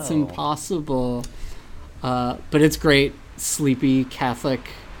 I know. That's impossible. But it's great. Sleepy Catholic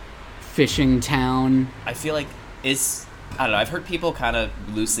fishing town. I feel like I don't know, I've heard people kind of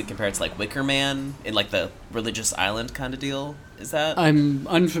loosely compare it to like Wicker Man in like the Religious Island kind of deal. Is that? I'm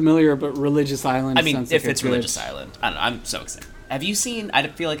unfamiliar, but Religious Island. I mean, sounds if like it's Religious Island, I don't know. I'm so excited. Have you seen? I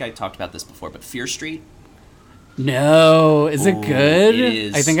feel like I talked about this before, but Fear Street. No, is it good? It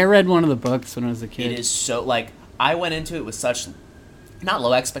is. I think I read one of the books when I was a kid. It is so like I went into it with such not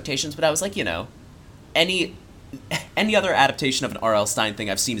low expectations, but I was like, you know, any other adaptation of an R.L. Stine thing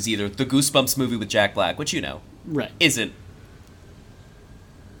I've seen is either the Goosebumps movie with Jack Black, which isn't.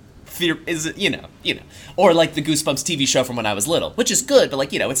 You know, or like the Goosebumps TV show from when I was little, which is good, but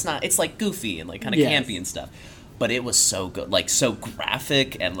like, you know, it's not. It's like goofy and like kind of campy and stuff. But it was so good, like so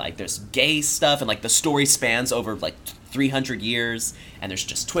graphic, and like there's gay stuff, and like the story spans over like 300 years, and there's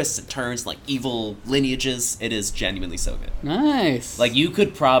just twists and turns, like evil lineages. It is genuinely so good. Nice. Like you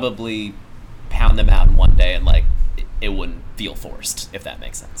could probably pound them out in one day, and like it wouldn't feel forced, if that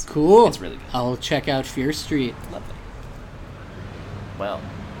makes sense. Cool. It's really good. I'll check out Fear Street. Lovely. Well,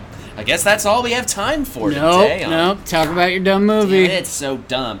 I guess that's all we have time for today. Nope. Talk about your dumb movie. Damn it, it's so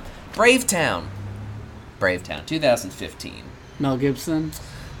dumb. Bravetown, 2015. Mel Gibson?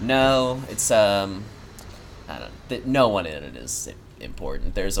 No, it's I don't. No one in it is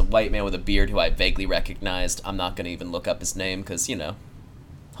important. There's a white man with a beard who I vaguely recognized. I'm not gonna even look up his name because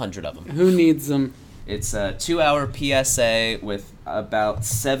 100 of them. Who needs them? It's a 2-hour PSA with about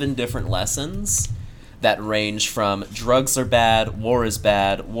 7 different lessons that range from drugs are bad, war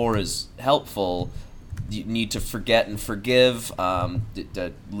is helpful, you need to forget and forgive,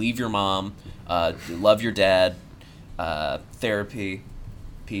 leave your mom, love your dad, therapy,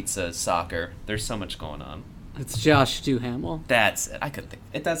 pizza, soccer. There's so much going on. It's Josh Duhamel. That's it. I couldn't think.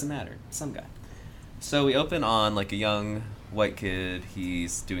 It doesn't matter. Some guy. So we open on like a young white kid.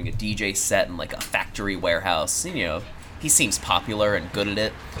 He's doing a DJ set in like a factory warehouse. And, you know, he seems popular and good at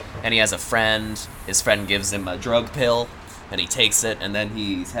it. And he has a friend. His friend gives him a drug pill, and he takes it. And then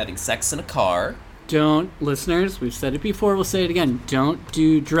he's having sex in a car. Don't, listeners, we've said it before, we'll say it again. Don't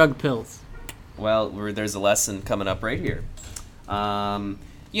do drug pills. Well, there's a lesson coming up right here.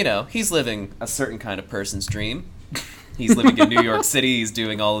 You know, he's living a certain kind of person's dream. He's living in New York City. He's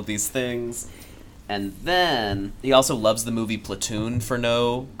doing all of these things. And then he also loves the movie Platoon for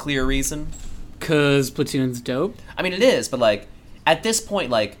no clear reason. 'Cause Platoon's dope? I mean, it is, but, like, at this point,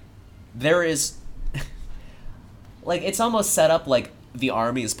 like, there is... like, it's almost set up like the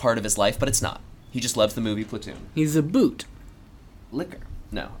army is part of his life, but it's not. He just loves the movie Platoon. He's a boot. Liquor.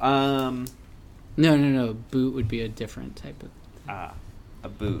 No. No. Boot would be a different type of... A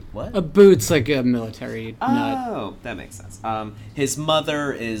boot. What? A boot's like a military nut. Oh, that makes sense. His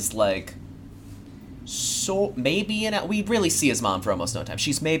mother is like, so maybe we really see his mom for almost no time.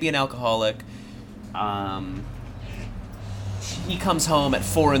 She's maybe an alcoholic. He comes home at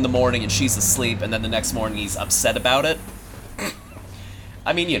 4 a.m. and she's asleep, and then the next morning he's upset about it.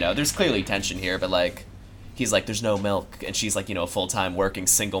 I mean, you know, there's clearly tension here, but like, he's like, there's no milk, and she's like, you know, a full-time working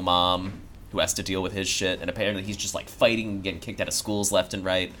single mom who has to deal with his shit, and apparently he's just, like, fighting and getting kicked out of schools left and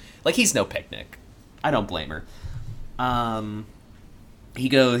right. Like, he's no picnic. I don't blame her.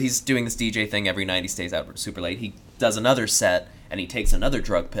 He's doing this DJ thing every night. He stays out super late. He does another set, and he takes another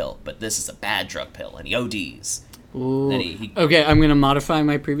drug pill, but this is a bad drug pill, and he ODs. Ooh. Then Okay, I'm going to modify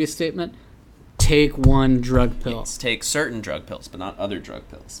my previous statement. Take one drug pill. Yes, take certain drug pills, but not other drug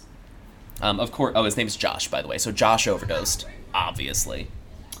pills. Of course, his name's Josh, by the way, so Josh overdosed, obviously.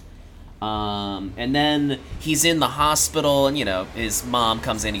 And then he's in the hospital, and, you know, his mom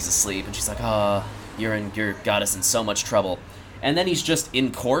comes in, he's asleep, and she's like, oh, you got us in so much trouble. And then he's just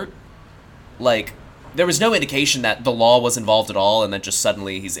in court. Like, there was no indication that the law was involved at all, and then just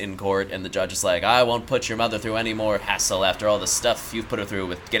suddenly he's in court, and the judge is like, I won't put your mother through any more hassle after all the stuff you've put her through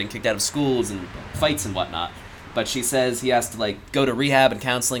with getting kicked out of schools and fights and whatnot. But she says he has to, like, go to rehab and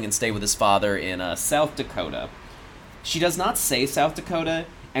counseling and stay with his father in South Dakota. She does not say South Dakota,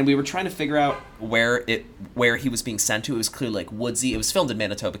 and we were trying to figure out where he was being sent to. It was clearly, like, woodsy. It was filmed in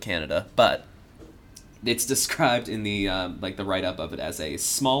Manitoba, Canada, but it's described in the the write-up of it as a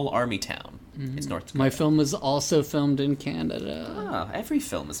small army town. Mm-hmm. It's North Dakota. My film was also filmed in Canada. Ah, every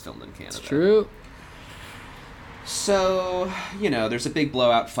film is filmed in Canada. It's true. So, you know, there's a big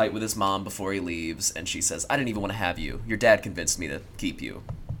blowout fight with his mom before he leaves, and she says, I didn't even want to have you. Your dad convinced me to keep you.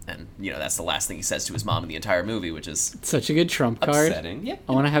 And, you know, that's the last thing he says to his mom in the entire movie, which is such a good trump card. Upsetting. Yeah.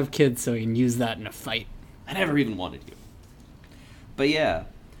 I want to have kids so I can use that in a fight. I never even wanted you. But yeah.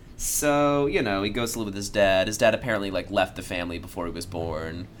 So, you know, he goes to live with his dad. His dad apparently, like, left the family before he was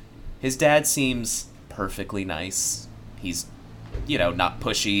born. His dad seems perfectly nice. He's, you know, not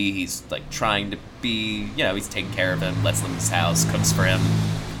pushy. He's, like, trying to be, you know, he's taking care of him, lets him in his house, cooks for him,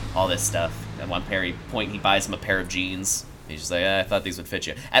 all this stuff. At one point, he buys him a pair of jeans. He's just like, I thought these would fit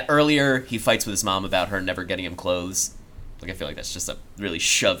you. Earlier, he fights with his mom about her never getting him clothes. Like, I feel like that's just a really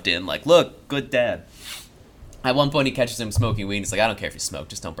shoved in, like, look, good dad. At one point, he catches him smoking weed, and he's like, I don't care if you smoke,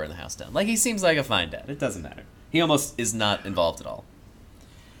 just don't burn the house down. Like, he seems like a fine dad. It doesn't matter. He almost is not involved at all.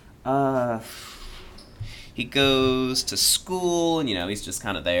 He goes to school, and, you know, he's just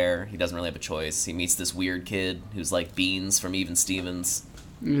kind of there. He doesn't really have a choice. He meets this weird kid who's like Beans from Even Stevens.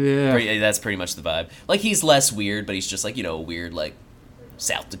 Yeah. That's pretty much the vibe. Like, he's less weird, but he's just, like, you know, a weird, like,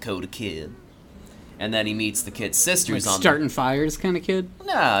 South Dakota kid. And then he meets the kid's sister who's like on starting fires kind of kid?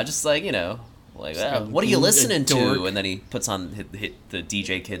 Nah, just like, you know, like, what are you listening to? And then he puts on the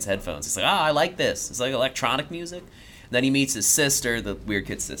DJ kid's headphones. He's like, I like this. It's like electronic music. And then he meets his sister, the weird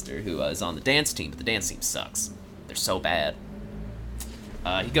kid's sister, who is on the dance team, but the dance team sucks. They're so bad.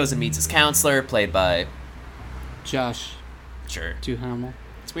 He goes and meets his counselor, played by Josh. Sure. Duhamel.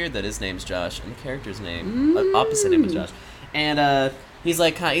 It's weird that his name's Josh and the character's name, opposite name is Josh. And he's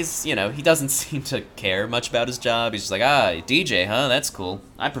like, you know, he doesn't seem to care much about his job. He's just like, DJ, huh? That's cool.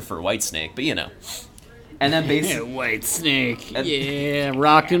 I prefer Whitesnake, but you know. And then basically, Whitesnake. Yeah,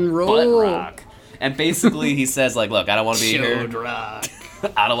 rock and roll. Butt rock. And basically, he says, like, look, I don't want to be here. Rock.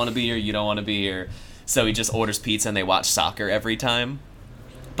 I don't want to be here. You don't want to be here. So he just orders pizza and they watch soccer every time.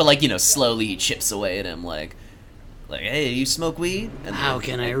 But, like, you know, slowly he chips away at him, like, hey, you smoke weed? And How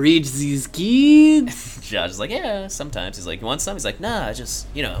can I reach these kids? Josh is like, yeah, sometimes. He's like, you want some? He's like, nah, I just,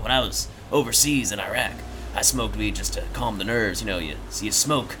 you know, when I was overseas in Iraq, I smoked weed just to calm the nerves. You know, you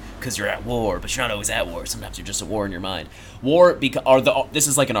smoke because you're at war, but you're not always at war. Sometimes you're just at war in your mind. This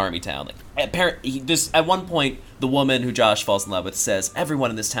is like an army town. Like, at one point, the woman who Josh falls in love with says, everyone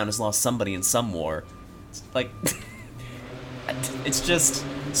in this town has lost somebody in some war. It's like, it's just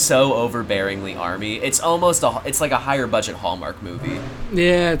so overbearingly army. It's almost it's like a higher budget Hallmark movie.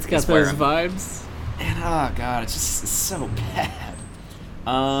 Yeah, it's got those vibes. And oh god, it's so bad.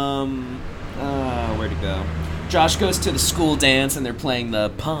 Where'd it go? Josh goes to the school dance and they're playing the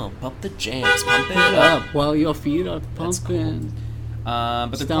pump up the jams, pump it up while your feet are pumping.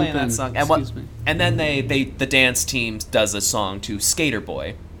 But they're playing that song. And then the dance team does a song to Skater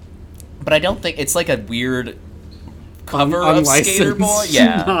Boy. But I don't think it's like a weird cover of Skater Boy.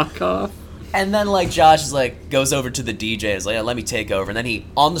 Yeah. Knockoff. And then, like, Josh is like, goes over to the DJ, is like, yeah, let me take over. And then he,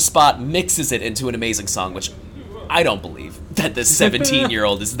 on the spot, mixes it into an amazing song, which I don't believe that this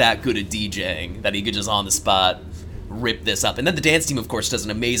 17-year-old is that good at DJing, that he could just on the spot rip this up. And then the dance team, of course, does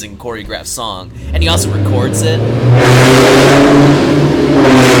an amazing choreographed song. And he also records it.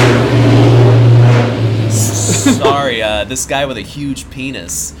 Sorry, this guy with a huge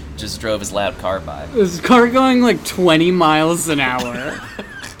penis just drove his loud car by. This car going like 20 miles an hour.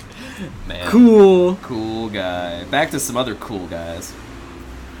 Man. Cool guy. Back to some other cool guys.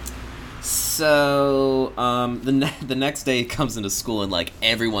 So, the next day he comes into school and, like,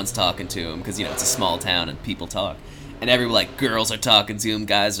 everyone's talking to him because, you know, it's a small town and people talk. And like, girls are talking to him,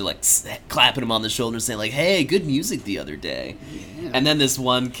 guys are, like, clapping him on the shoulder saying, like, hey, good music the other day. Yeah. And then this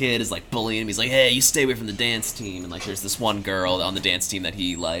one kid is, like, bullying him. He's like, hey, you stay away from the dance team. And, like, there's this one girl on the dance team that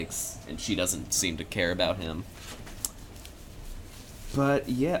he likes, and she doesn't seem to care about him. But,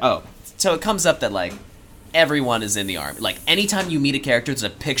 yeah. So it comes up that, like, everyone is in the army. Like, anytime you meet a character, there's a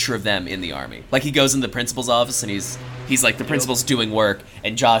picture of them in the army. Like, he goes in the principal's office, and he's like, the principal's doing work,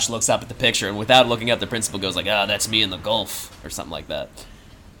 and Josh looks up at the picture, and without looking up, the principal goes like, that's me in the Gulf, or something like that.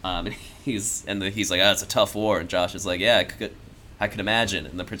 And he's like, it's a tough war, and Josh is like, yeah, I could imagine.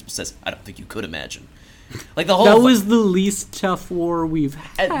 And the principal says, I don't think you could imagine. Like, the whole... That was the least tough war we've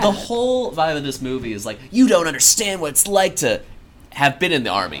had. The whole vibe of this movie is like, you don't understand what it's like to have been in the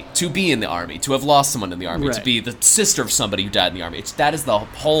army, to be in the army, to have lost someone in the army, right, to be the sister of somebody who died in the army. That is the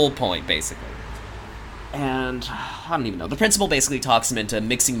whole point, basically. And I don't even know. The principal basically talks him into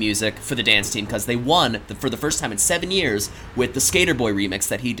mixing music for the dance team because they won for the first time in 7 years with the Skater Boy remix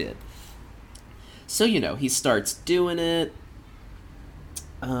that he did. So, you know, he starts doing it.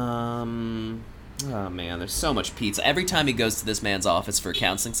 Oh man, there's so much pizza. Every time he goes to this man's office for a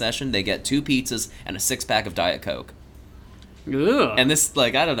counseling session, they get 2 pizzas and a 6-pack of Diet Coke. Ugh. And this,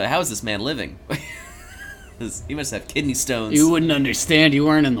 like, I don't know, how is this man living? He must have kidney stones. You wouldn't understand, you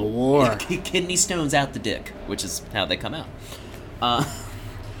weren't in the war. Kidney stones out the dick, which is how they come out.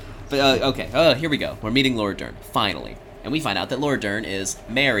 Okay, here we go. We're meeting Laura Dern, finally. And we find out that Laura Dern is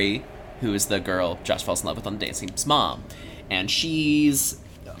Mary, who is the girl Josh falls in love with on the dance team's mom. And she's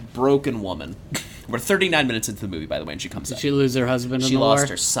a broken woman. We're 39 minutes into the movie, by the way, and she comes out. Did she lose her husband in the war? She lost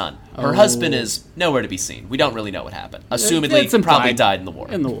her son. Her husband is nowhere to be seen. We don't really know what happened. Assumedly, probably died in the war.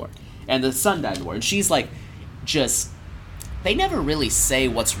 And the son died in the war. And she's like, they never really say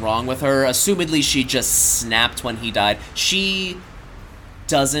what's wrong with her. Assumedly, she just snapped when he died. She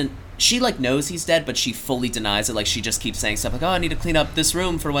like knows he's dead, but she fully denies it. Like, she just keeps saying stuff like, I need to clean up this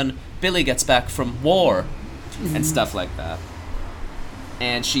room for when Billy gets back from war, and stuff like that.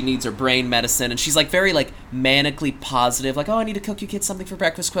 And she needs her brain medicine, and she's like very like manically positive, like, I need to cook you kids something for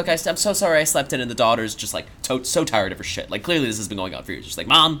breakfast quick. I'm so sorry I slept in. And the daughter's just like so tired of her shit. Like, clearly this has been going on for years. She's like,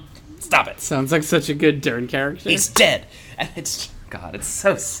 Mom, stop it. Sounds like such a good Dern character. He's dead. And it's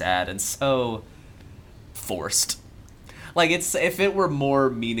so sad and so forced. Like, if it were more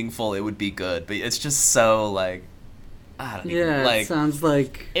meaningful, it would be good, but it's just so like, I don't even, like, it sounds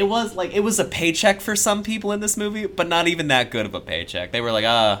like it was a paycheck for some people in this movie, but not even that good of a paycheck. They were like,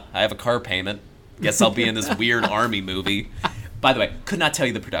 I have a car payment. Guess I'll be in this weird army movie. By the way, could not tell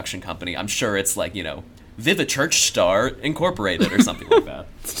you the production company. I'm sure it's like, you know, Viva Church Star Incorporated or something like that.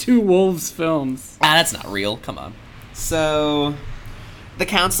 It's Two Wolves Films. That's not real. Come on. So the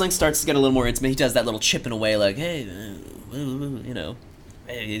counseling starts to get a little more intimate. He does that little chipping away, like, hey, you know,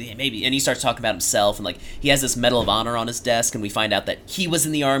 maybe, and he starts talking about himself, and like he has this Medal of Honor on his desk, and we find out that he was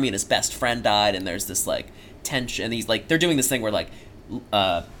in the army and his best friend died, and there's this like tension, and he's like, they're doing this thing where like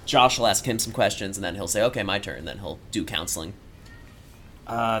Josh will ask him some questions, and then he'll say, okay, my turn, and then he'll do counseling.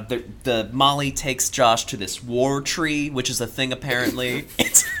 the Molly takes Josh to this war tree, which is a thing apparently.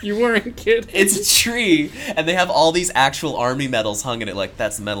 You weren't kidding. It's a tree, and they have all these actual army medals hung in it, like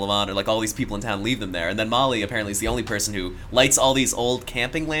that's the Medal of Honor. Like all these people in town leave them there, and then Molly apparently is the only person who lights all these old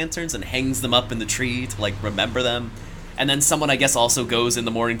camping lanterns and hangs them up in the tree to like remember them. And then someone, I guess, also goes in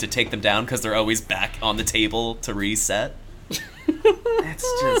the morning to take them down because they're always back on the table to reset.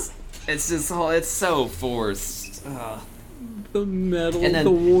 It's so forced. The medal, And then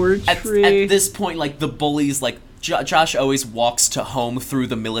the war tree. At this point, like, the bullies, like, Josh always walks to home through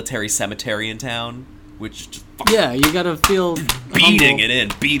the military cemetery in town, which just yeah, you gotta feel beating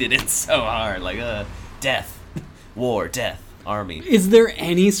humble. beat it in so hard, like, death, war, death, army. Is there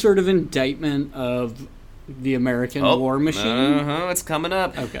any sort of indictment of the American war machine? It's coming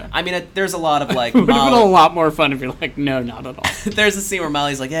up. Okay. I mean, there's a lot of, like, It would have been a lot more fun if you're like, no, not at all. There's a scene where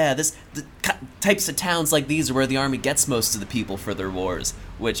Molly's like, yeah, the types of towns like these are where the army gets most of the people for their wars,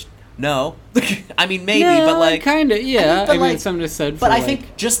 which, no. I mean, maybe, Yeah, but, like... kind of, yeah. but, I mean, like, something to said for, But I like,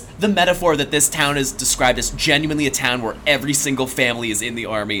 think just the metaphor that this town is described as genuinely a town where every single family is in the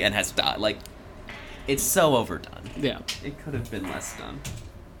army and has died. Like, it's so overdone. yeah. It could have been less done.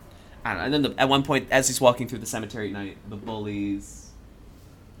 I don't know. And then at one point, as he's walking through the cemetery at night, the bullies,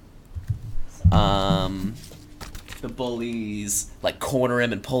 like, corner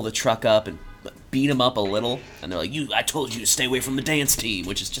him and pull the truck up and beat him up a little. And they're like, I told you to stay away from the dance team,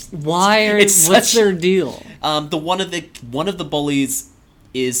 which is just... What's their deal? One of the bullies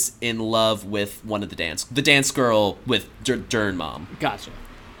is in love with one of the dance girl with Dern mom. Gotcha.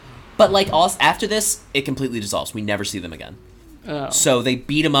 But, like, after this, it completely dissolves. We never see them again. Oh. So they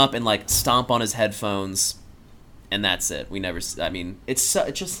beat him up and, like, stomp on his headphones, and that's it. We never... I mean, it's so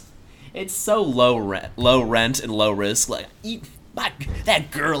low rent and low risk. Like,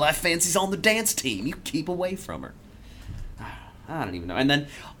 that girl I fancy's on the dance team. You keep away from her. I don't even know. And then,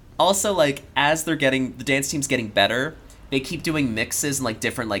 also, like, as the dance team's getting better, they keep doing mixes and, like,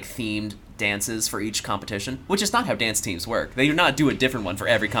 different, like, themed dances for each competition, which is not how dance teams work. They do not do a different one for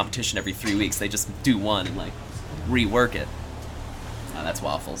every competition every 3 weeks. They just do one and, like, rework it. Oh, that's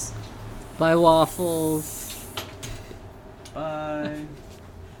Waffles. Bye, Waffles. Bye.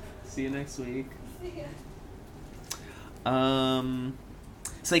 See you next week. So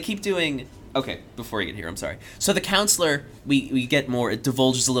they keep doing... Okay, before we get here, I'm sorry. So the counselor, we get more, it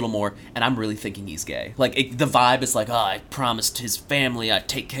divulges a little more, and I'm really thinking he's gay. Like, the vibe is like, I promised his family I'd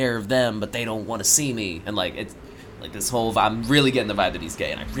take care of them, but they don't want to see me. And, like, it's... Like, this whole vibe, I'm really getting the vibe that he's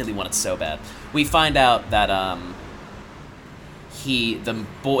gay, and I really want it so bad. We find out that,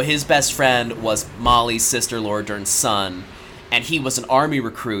 his best friend was Molly's sister Laura Dern's son, and he was an army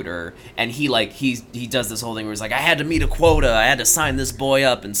recruiter, and he does this whole thing where he's like, I had to meet a quota, I had to sign this boy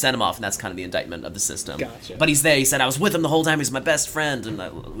up and send him off, and that's kind of the indictment of the system. Gotcha. But he's there, he said, I was with him the whole time, he's my best friend,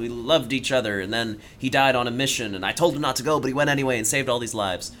 and we loved each other, and then he died on a mission, and I told him not to go, but he went anyway and saved all these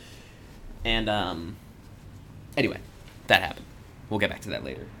lives. And, anyway, that happened. We'll get back to that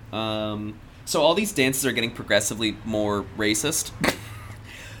later. So all these dances are getting progressively more racist.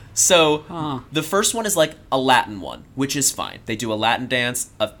 So the first one is like a Latin one, which is fine. They do a Latin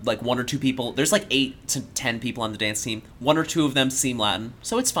dance of like 1 or 2 people. There's like 8 to 10 people on the dance team. 1 or 2 of them seem Latin,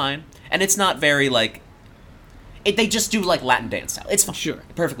 so it's fine. And it's not very like... they just do like Latin dance style. It's fine. Sure.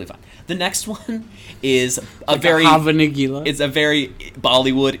 Perfectly fine. The next one is a Like very... a Hava Nagila. It's a very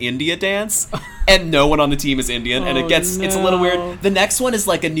Bollywood India dance, and no one on the team is Indian, and it's a little weird. The next one is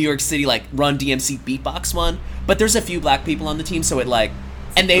like a New York City like Run DMC beatbox one, but there's a few black people on the team, so it like,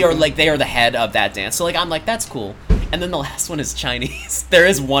 and they are the head of that dance. So like I'm like that's cool. And then the last one is Chinese. There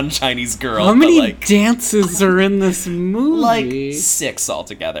is one Chinese girl. How many like, dances are in this movie? like 6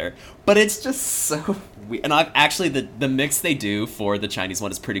 altogether, but it's just so weird. And actually, the mix they do for the Chinese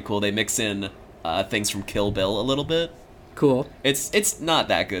one is pretty cool. They mix in things from Kill Bill a little bit. Cool. It's not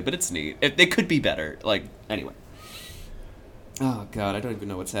that good, but it's neat. It could be better. Like anyway. Oh god, I don't even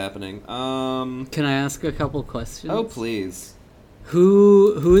know what's happening. Can I ask a couple questions? Oh please.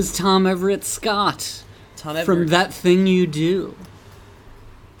 Who is Tom Everett Scott? Tom Everett. From That Thing You Do.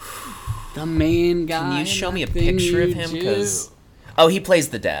 The main guy. Can you show in me a That Thing picture of You him? Do. Because he plays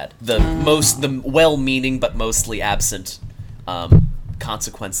the dad, the well-meaning but mostly absent,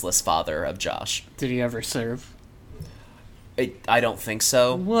 consequenceless father of Josh. Did he ever serve? I don't think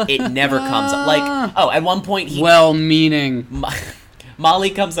so. It never comes up. Like, at one point he... Well-meaning. Molly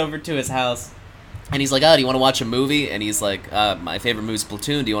comes over to his house, and he's like, do you want to watch a movie? And he's like, my favorite movie's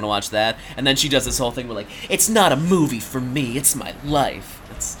Platoon, do you want to watch that? And then she does this whole thing where, like, it's not a movie for me, it's my life.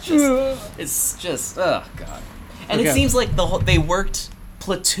 It's just, oh, God. And Okay. it seems like they worked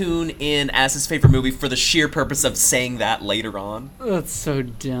Platoon in as his favorite movie for the sheer purpose of saying that later on. That's so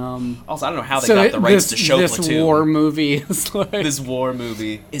dumb. Also, I don't know how they got the rights to show this Platoon. War movie is like... This war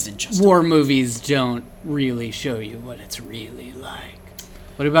movie isn't just... War movies don't really show you what it's really like.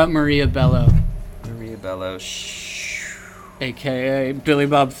 What about Maria Bello? Maria Bello, a.k.a. Billy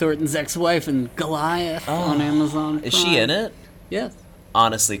Bob Thornton's ex-wife in Goliath on Amazon Prime. Is she in it? Yes.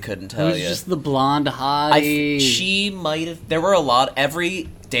 Honestly, couldn't tell you. Who's just the blonde hottie? She might have... There were a lot... Every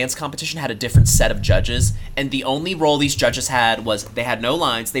dance competition had a different set of judges, and the only role these judges had was they had no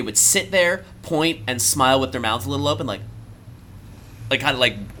lines. They would sit there, point, and smile with their mouths a little open, like kind of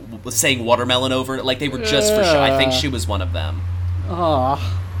like saying watermelon over it. Like, they were just for show. I think she was one of them.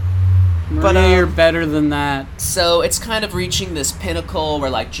 Oh. Maria, you're better than that. So it's kind of reaching this pinnacle where,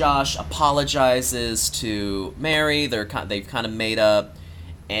 like, Josh apologizes to Mary. They've kind of made up,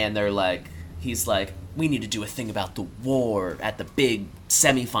 and they're like, he's like, we need to do a thing about the war at the big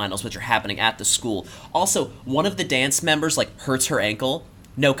semifinals, which are happening at the school. Also, one of the dance members, like, hurts her ankle.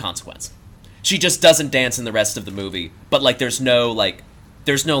 No consequence. She just doesn't dance in the rest of the movie. But, like, there's no,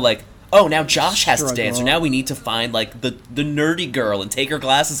 oh, now Josh has to dance, or now we need to find, like, the nerdy girl and take her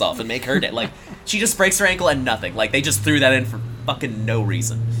glasses off and make her dance. Like, she just breaks her ankle and nothing. Like, they just threw that in for fucking no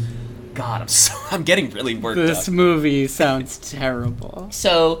reason. God, I'm getting really worked up. This movie sounds terrible.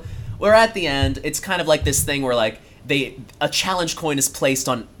 So, we're at the end. It's kind of like this thing where, like, a challenge coin is placed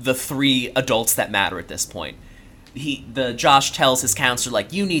on the 3 adults that matter at this point. Josh tells his counselor, like,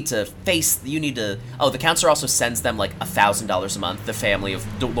 the counselor also sends them, like, $1,000 a month, the family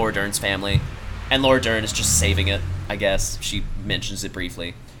of Laura Dern's family, and Laura Dern is just saving it, I guess. She mentions it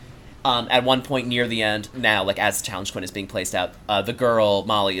briefly. At one point near the end, now, like, as the challenge coin is being placed out, the girl,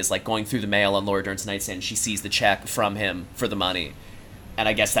 Molly, is, like, going through the mail on Laura Dern's nightstand, and she sees the check from him for the money, and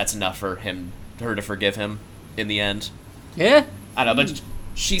I guess that's enough for her to forgive him in the end. Yeah? I don't know, but...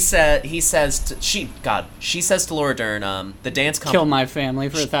 She says to Laura Dern, the dance company... Kill my family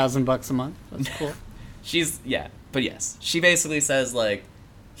for $1,000 a month. That's cool. Yes. She basically says, like,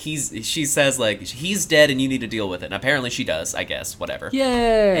 he's dead and you need to deal with it. And apparently she does, I guess, whatever.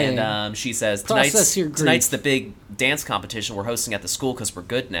 Yay! And she says, tonight's the big dance competition we're hosting at the school because we're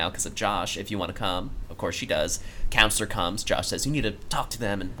good now because of Josh, if you want to come. Of course she does. Counselor comes. Josh says, you need to talk to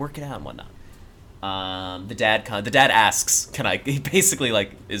them and work it out and whatnot. The dad asks, can I, he basically,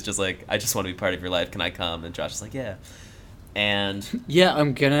 like, is just like, I just want to be part of your life, can I come? And Josh is like, yeah. And yeah,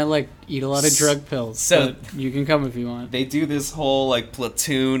 I'm gonna, like, eat a lot of drug pills, so you can come if you want. They do this whole, like,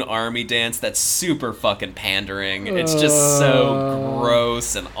 platoon army dance that's super fucking pandering. It's just so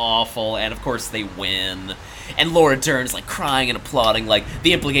gross and awful, and of course they win. And Laura Dern is, like, crying and applauding, like,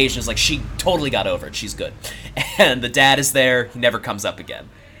 the implication is, like, she totally got over it, she's good. And the dad is there, he never comes up again.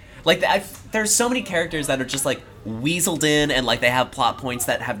 Like, there's so many characters that are just, like, weaseled in, and, like, they have plot points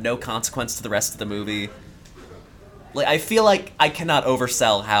that have no consequence to the rest of the movie. Like, I feel like I cannot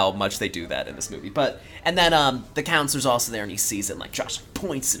oversell how much they do that in this movie. And then, the counselor's also there, and he sees it, and, like, Josh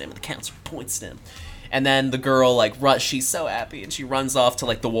points at him, and the counselor points at him. And then the girl, like, she's so happy, and she runs off to,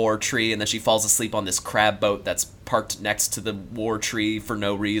 like, the war tree, and then she falls asleep on this crab boat that's parked next to the war tree for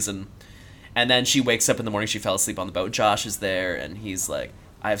no reason. And then she wakes up in the morning, she fell asleep on the boat. Josh is there, and he's like,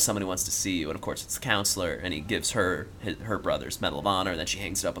 I have someone who wants to see you, and of course it's the counselor, and he gives her brother's Medal of Honor, and then she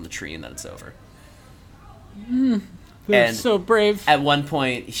hangs it up on the tree, and then it's over. That's so brave. At one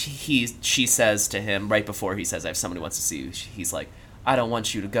point, she says to him, right before he says, I have someone who wants to see you, he's like, I don't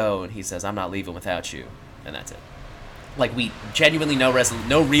want you to go, and he says, I'm not leaving without you, and that's it. Like, we genuinely no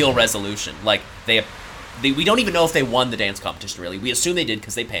real resolution. Like, we don't even know if they won the dance competition, really. We assume they did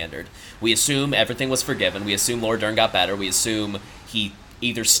because they pandered. We assume everything was forgiven. We assume Laura Dern got better. We assume he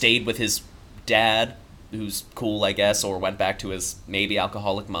either stayed with his dad, who's cool, I guess, or went back to his maybe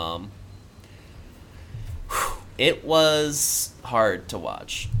alcoholic mom. It was hard to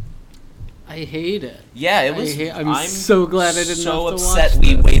watch. I hate it. Yeah, it was. I'm so glad I didn't so have to upset watch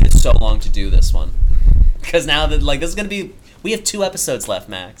we this. waited so long to do this one. Because now that, like, this is going to be... We have 2 episodes left,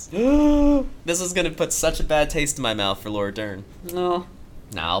 Max. This is going to put such a bad taste in my mouth for Laura Dern. No.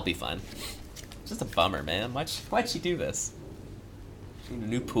 Nah, I'll be fine. Just a bummer, man. Why'd she do this? She need a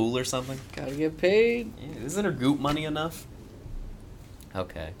new pool or something? Gotta get paid. Yeah, isn't her goop money enough?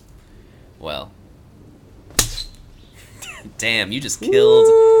 Okay. Well. Damn, you just killed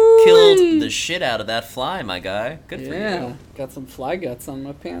the shit out of that fly, my guy. Good for you. Yeah, got some fly guts on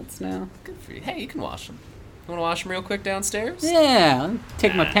my pants now. Good for you. Hey, you can wash them. You want to wash them real quick downstairs? Yeah, let me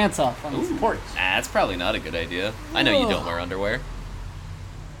take my pants off on this porch. That's probably not a good idea. I know you don't wear underwear.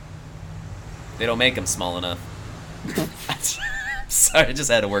 They don't make them small enough. Sorry, I just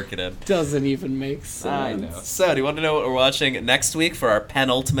had to work it in. Doesn't even make sense. I know. So, do you want to know what we're watching next week for our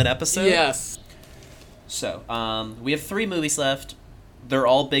penultimate episode? Yes. So, we have 3 movies left. They're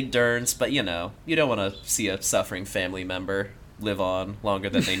all big durns, but you know, you don't want to see a suffering family member live on longer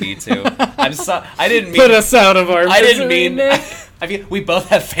than they need to. I didn't mean... Put us out of our misery, I didn't mean... Nick. I mean, we both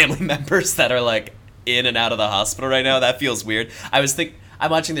have family members that are, like, in and out of the hospital right now. That feels weird. I'm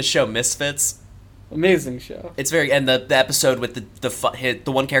watching the show Misfits. Amazing show. It's very... And the episode with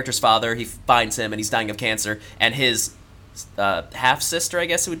the one character's father, he finds him and he's dying of cancer, and his... half-sister, I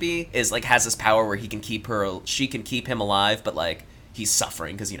guess it would be, is, like, has this power where she can keep him alive, but, like, he's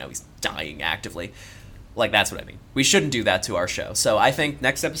suffering because, you know, he's dying actively. Like, that's what I mean. We shouldn't do that to our show. So I think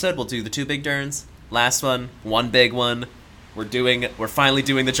next episode we'll do the 2 big durns. Last one big one. We're finally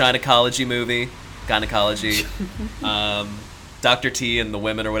doing the gynecology movie. Gynecology. Dr. T and the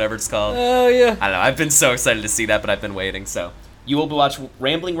Women or whatever it's called. Oh, yeah. I don't know. I've been so excited to see that, but I've been waiting. So you will watch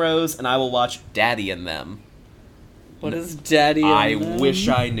Rambling Rose, and I will watch Daddy and Them. What is Daddy and I Them? wish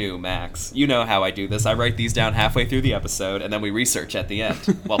I knew, Max. You know how I do this. I write these down halfway through the episode, and then we research at the end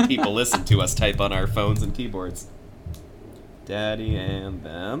while people listen to us type on our phones and keyboards. Daddy and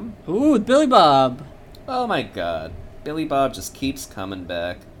Them. Ooh, with Billy Bob. Oh my god. Billy Bob just keeps coming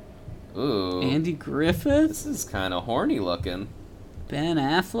back. Ooh. Andy Griffith. This is kind of horny looking. Ben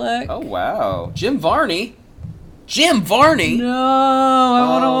Affleck. Oh, wow. Jim Varney. Jim Varney? No,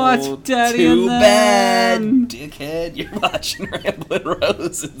 I want to watch Daddy and Too Them. bad, dickhead. You're watching Ramblin'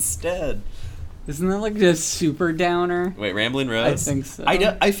 Rose instead. Isn't that like a super downer? Wait, Ramblin' Rose? I think so.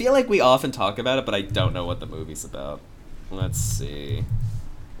 I feel like we often talk about it, but I don't know what the movie's about. Let's see.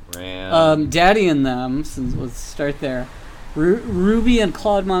 Daddy and Them, since let's start there. Ruby and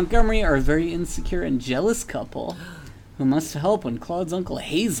Claude Montgomery are a very insecure and jealous couple who must help when Claude's uncle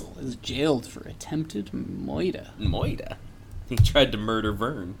Hazel is jailed for attempted moida. Moida? He tried to murder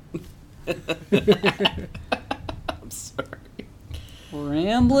Vern. I'm sorry.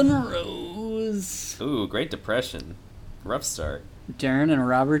 Ramblin' Rose. Ooh, Great Depression. Rough start. Dern and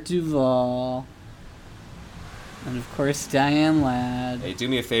Robert Duvall. And of course, Diane Ladd. Hey, do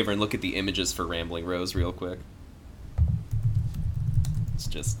me a favor and look at the images for Rambling Rose real quick.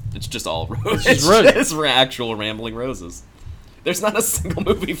 It's just all roses. It's just It's actual Rambling Roses. There's not a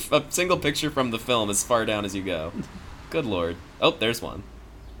single picture from the film as far down as you go. Good lord. Oh, there's one.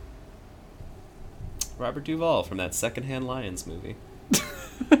 Robert Duvall from that Secondhand Lions movie.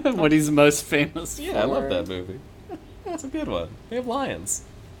 What he's most famous for. Yeah, I love that movie. That's a good one. They have lions.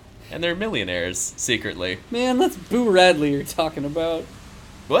 And they're millionaires, secretly. Man, that's Boo Radley you're talking about.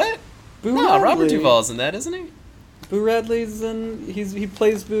 What? Boo No, Radley. Robert Duvall's in that, isn't he? Boo Radley's in... He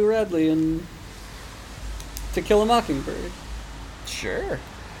plays Boo Radley in To Kill a Mockingbird. Sure.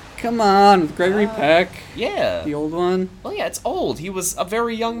 Come on, with Gregory Peck. Yeah. The old one. Well, yeah, it's old. He was a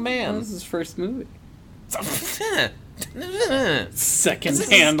very young That man. was his first movie. Second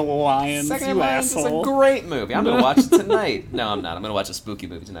Secondhand Lions, you Lions asshole. is a great movie. I'm gonna watch it tonight. No, I'm not. I'm gonna watch a spooky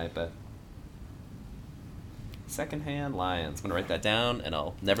movie tonight, but Secondhand Lions. I'm gonna write that down, and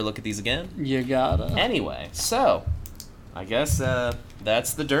I'll never look at these again. You gotta. Anyway, so I guess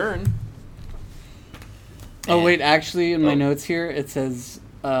that's the Dern. Oh, And- wait, actually, in my Oh. notes here, it says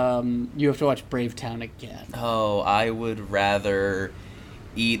you have to watch Bravetown again. Oh, I would rather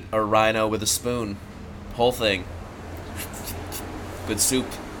eat a rhino with a spoon. Whole thing. Good soup.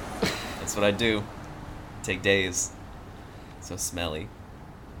 That's what I do. Take days. So smelly.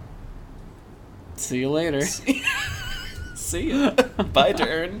 See you later. See ya. Bye,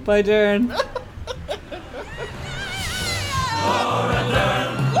 Dern. Bye, Darren.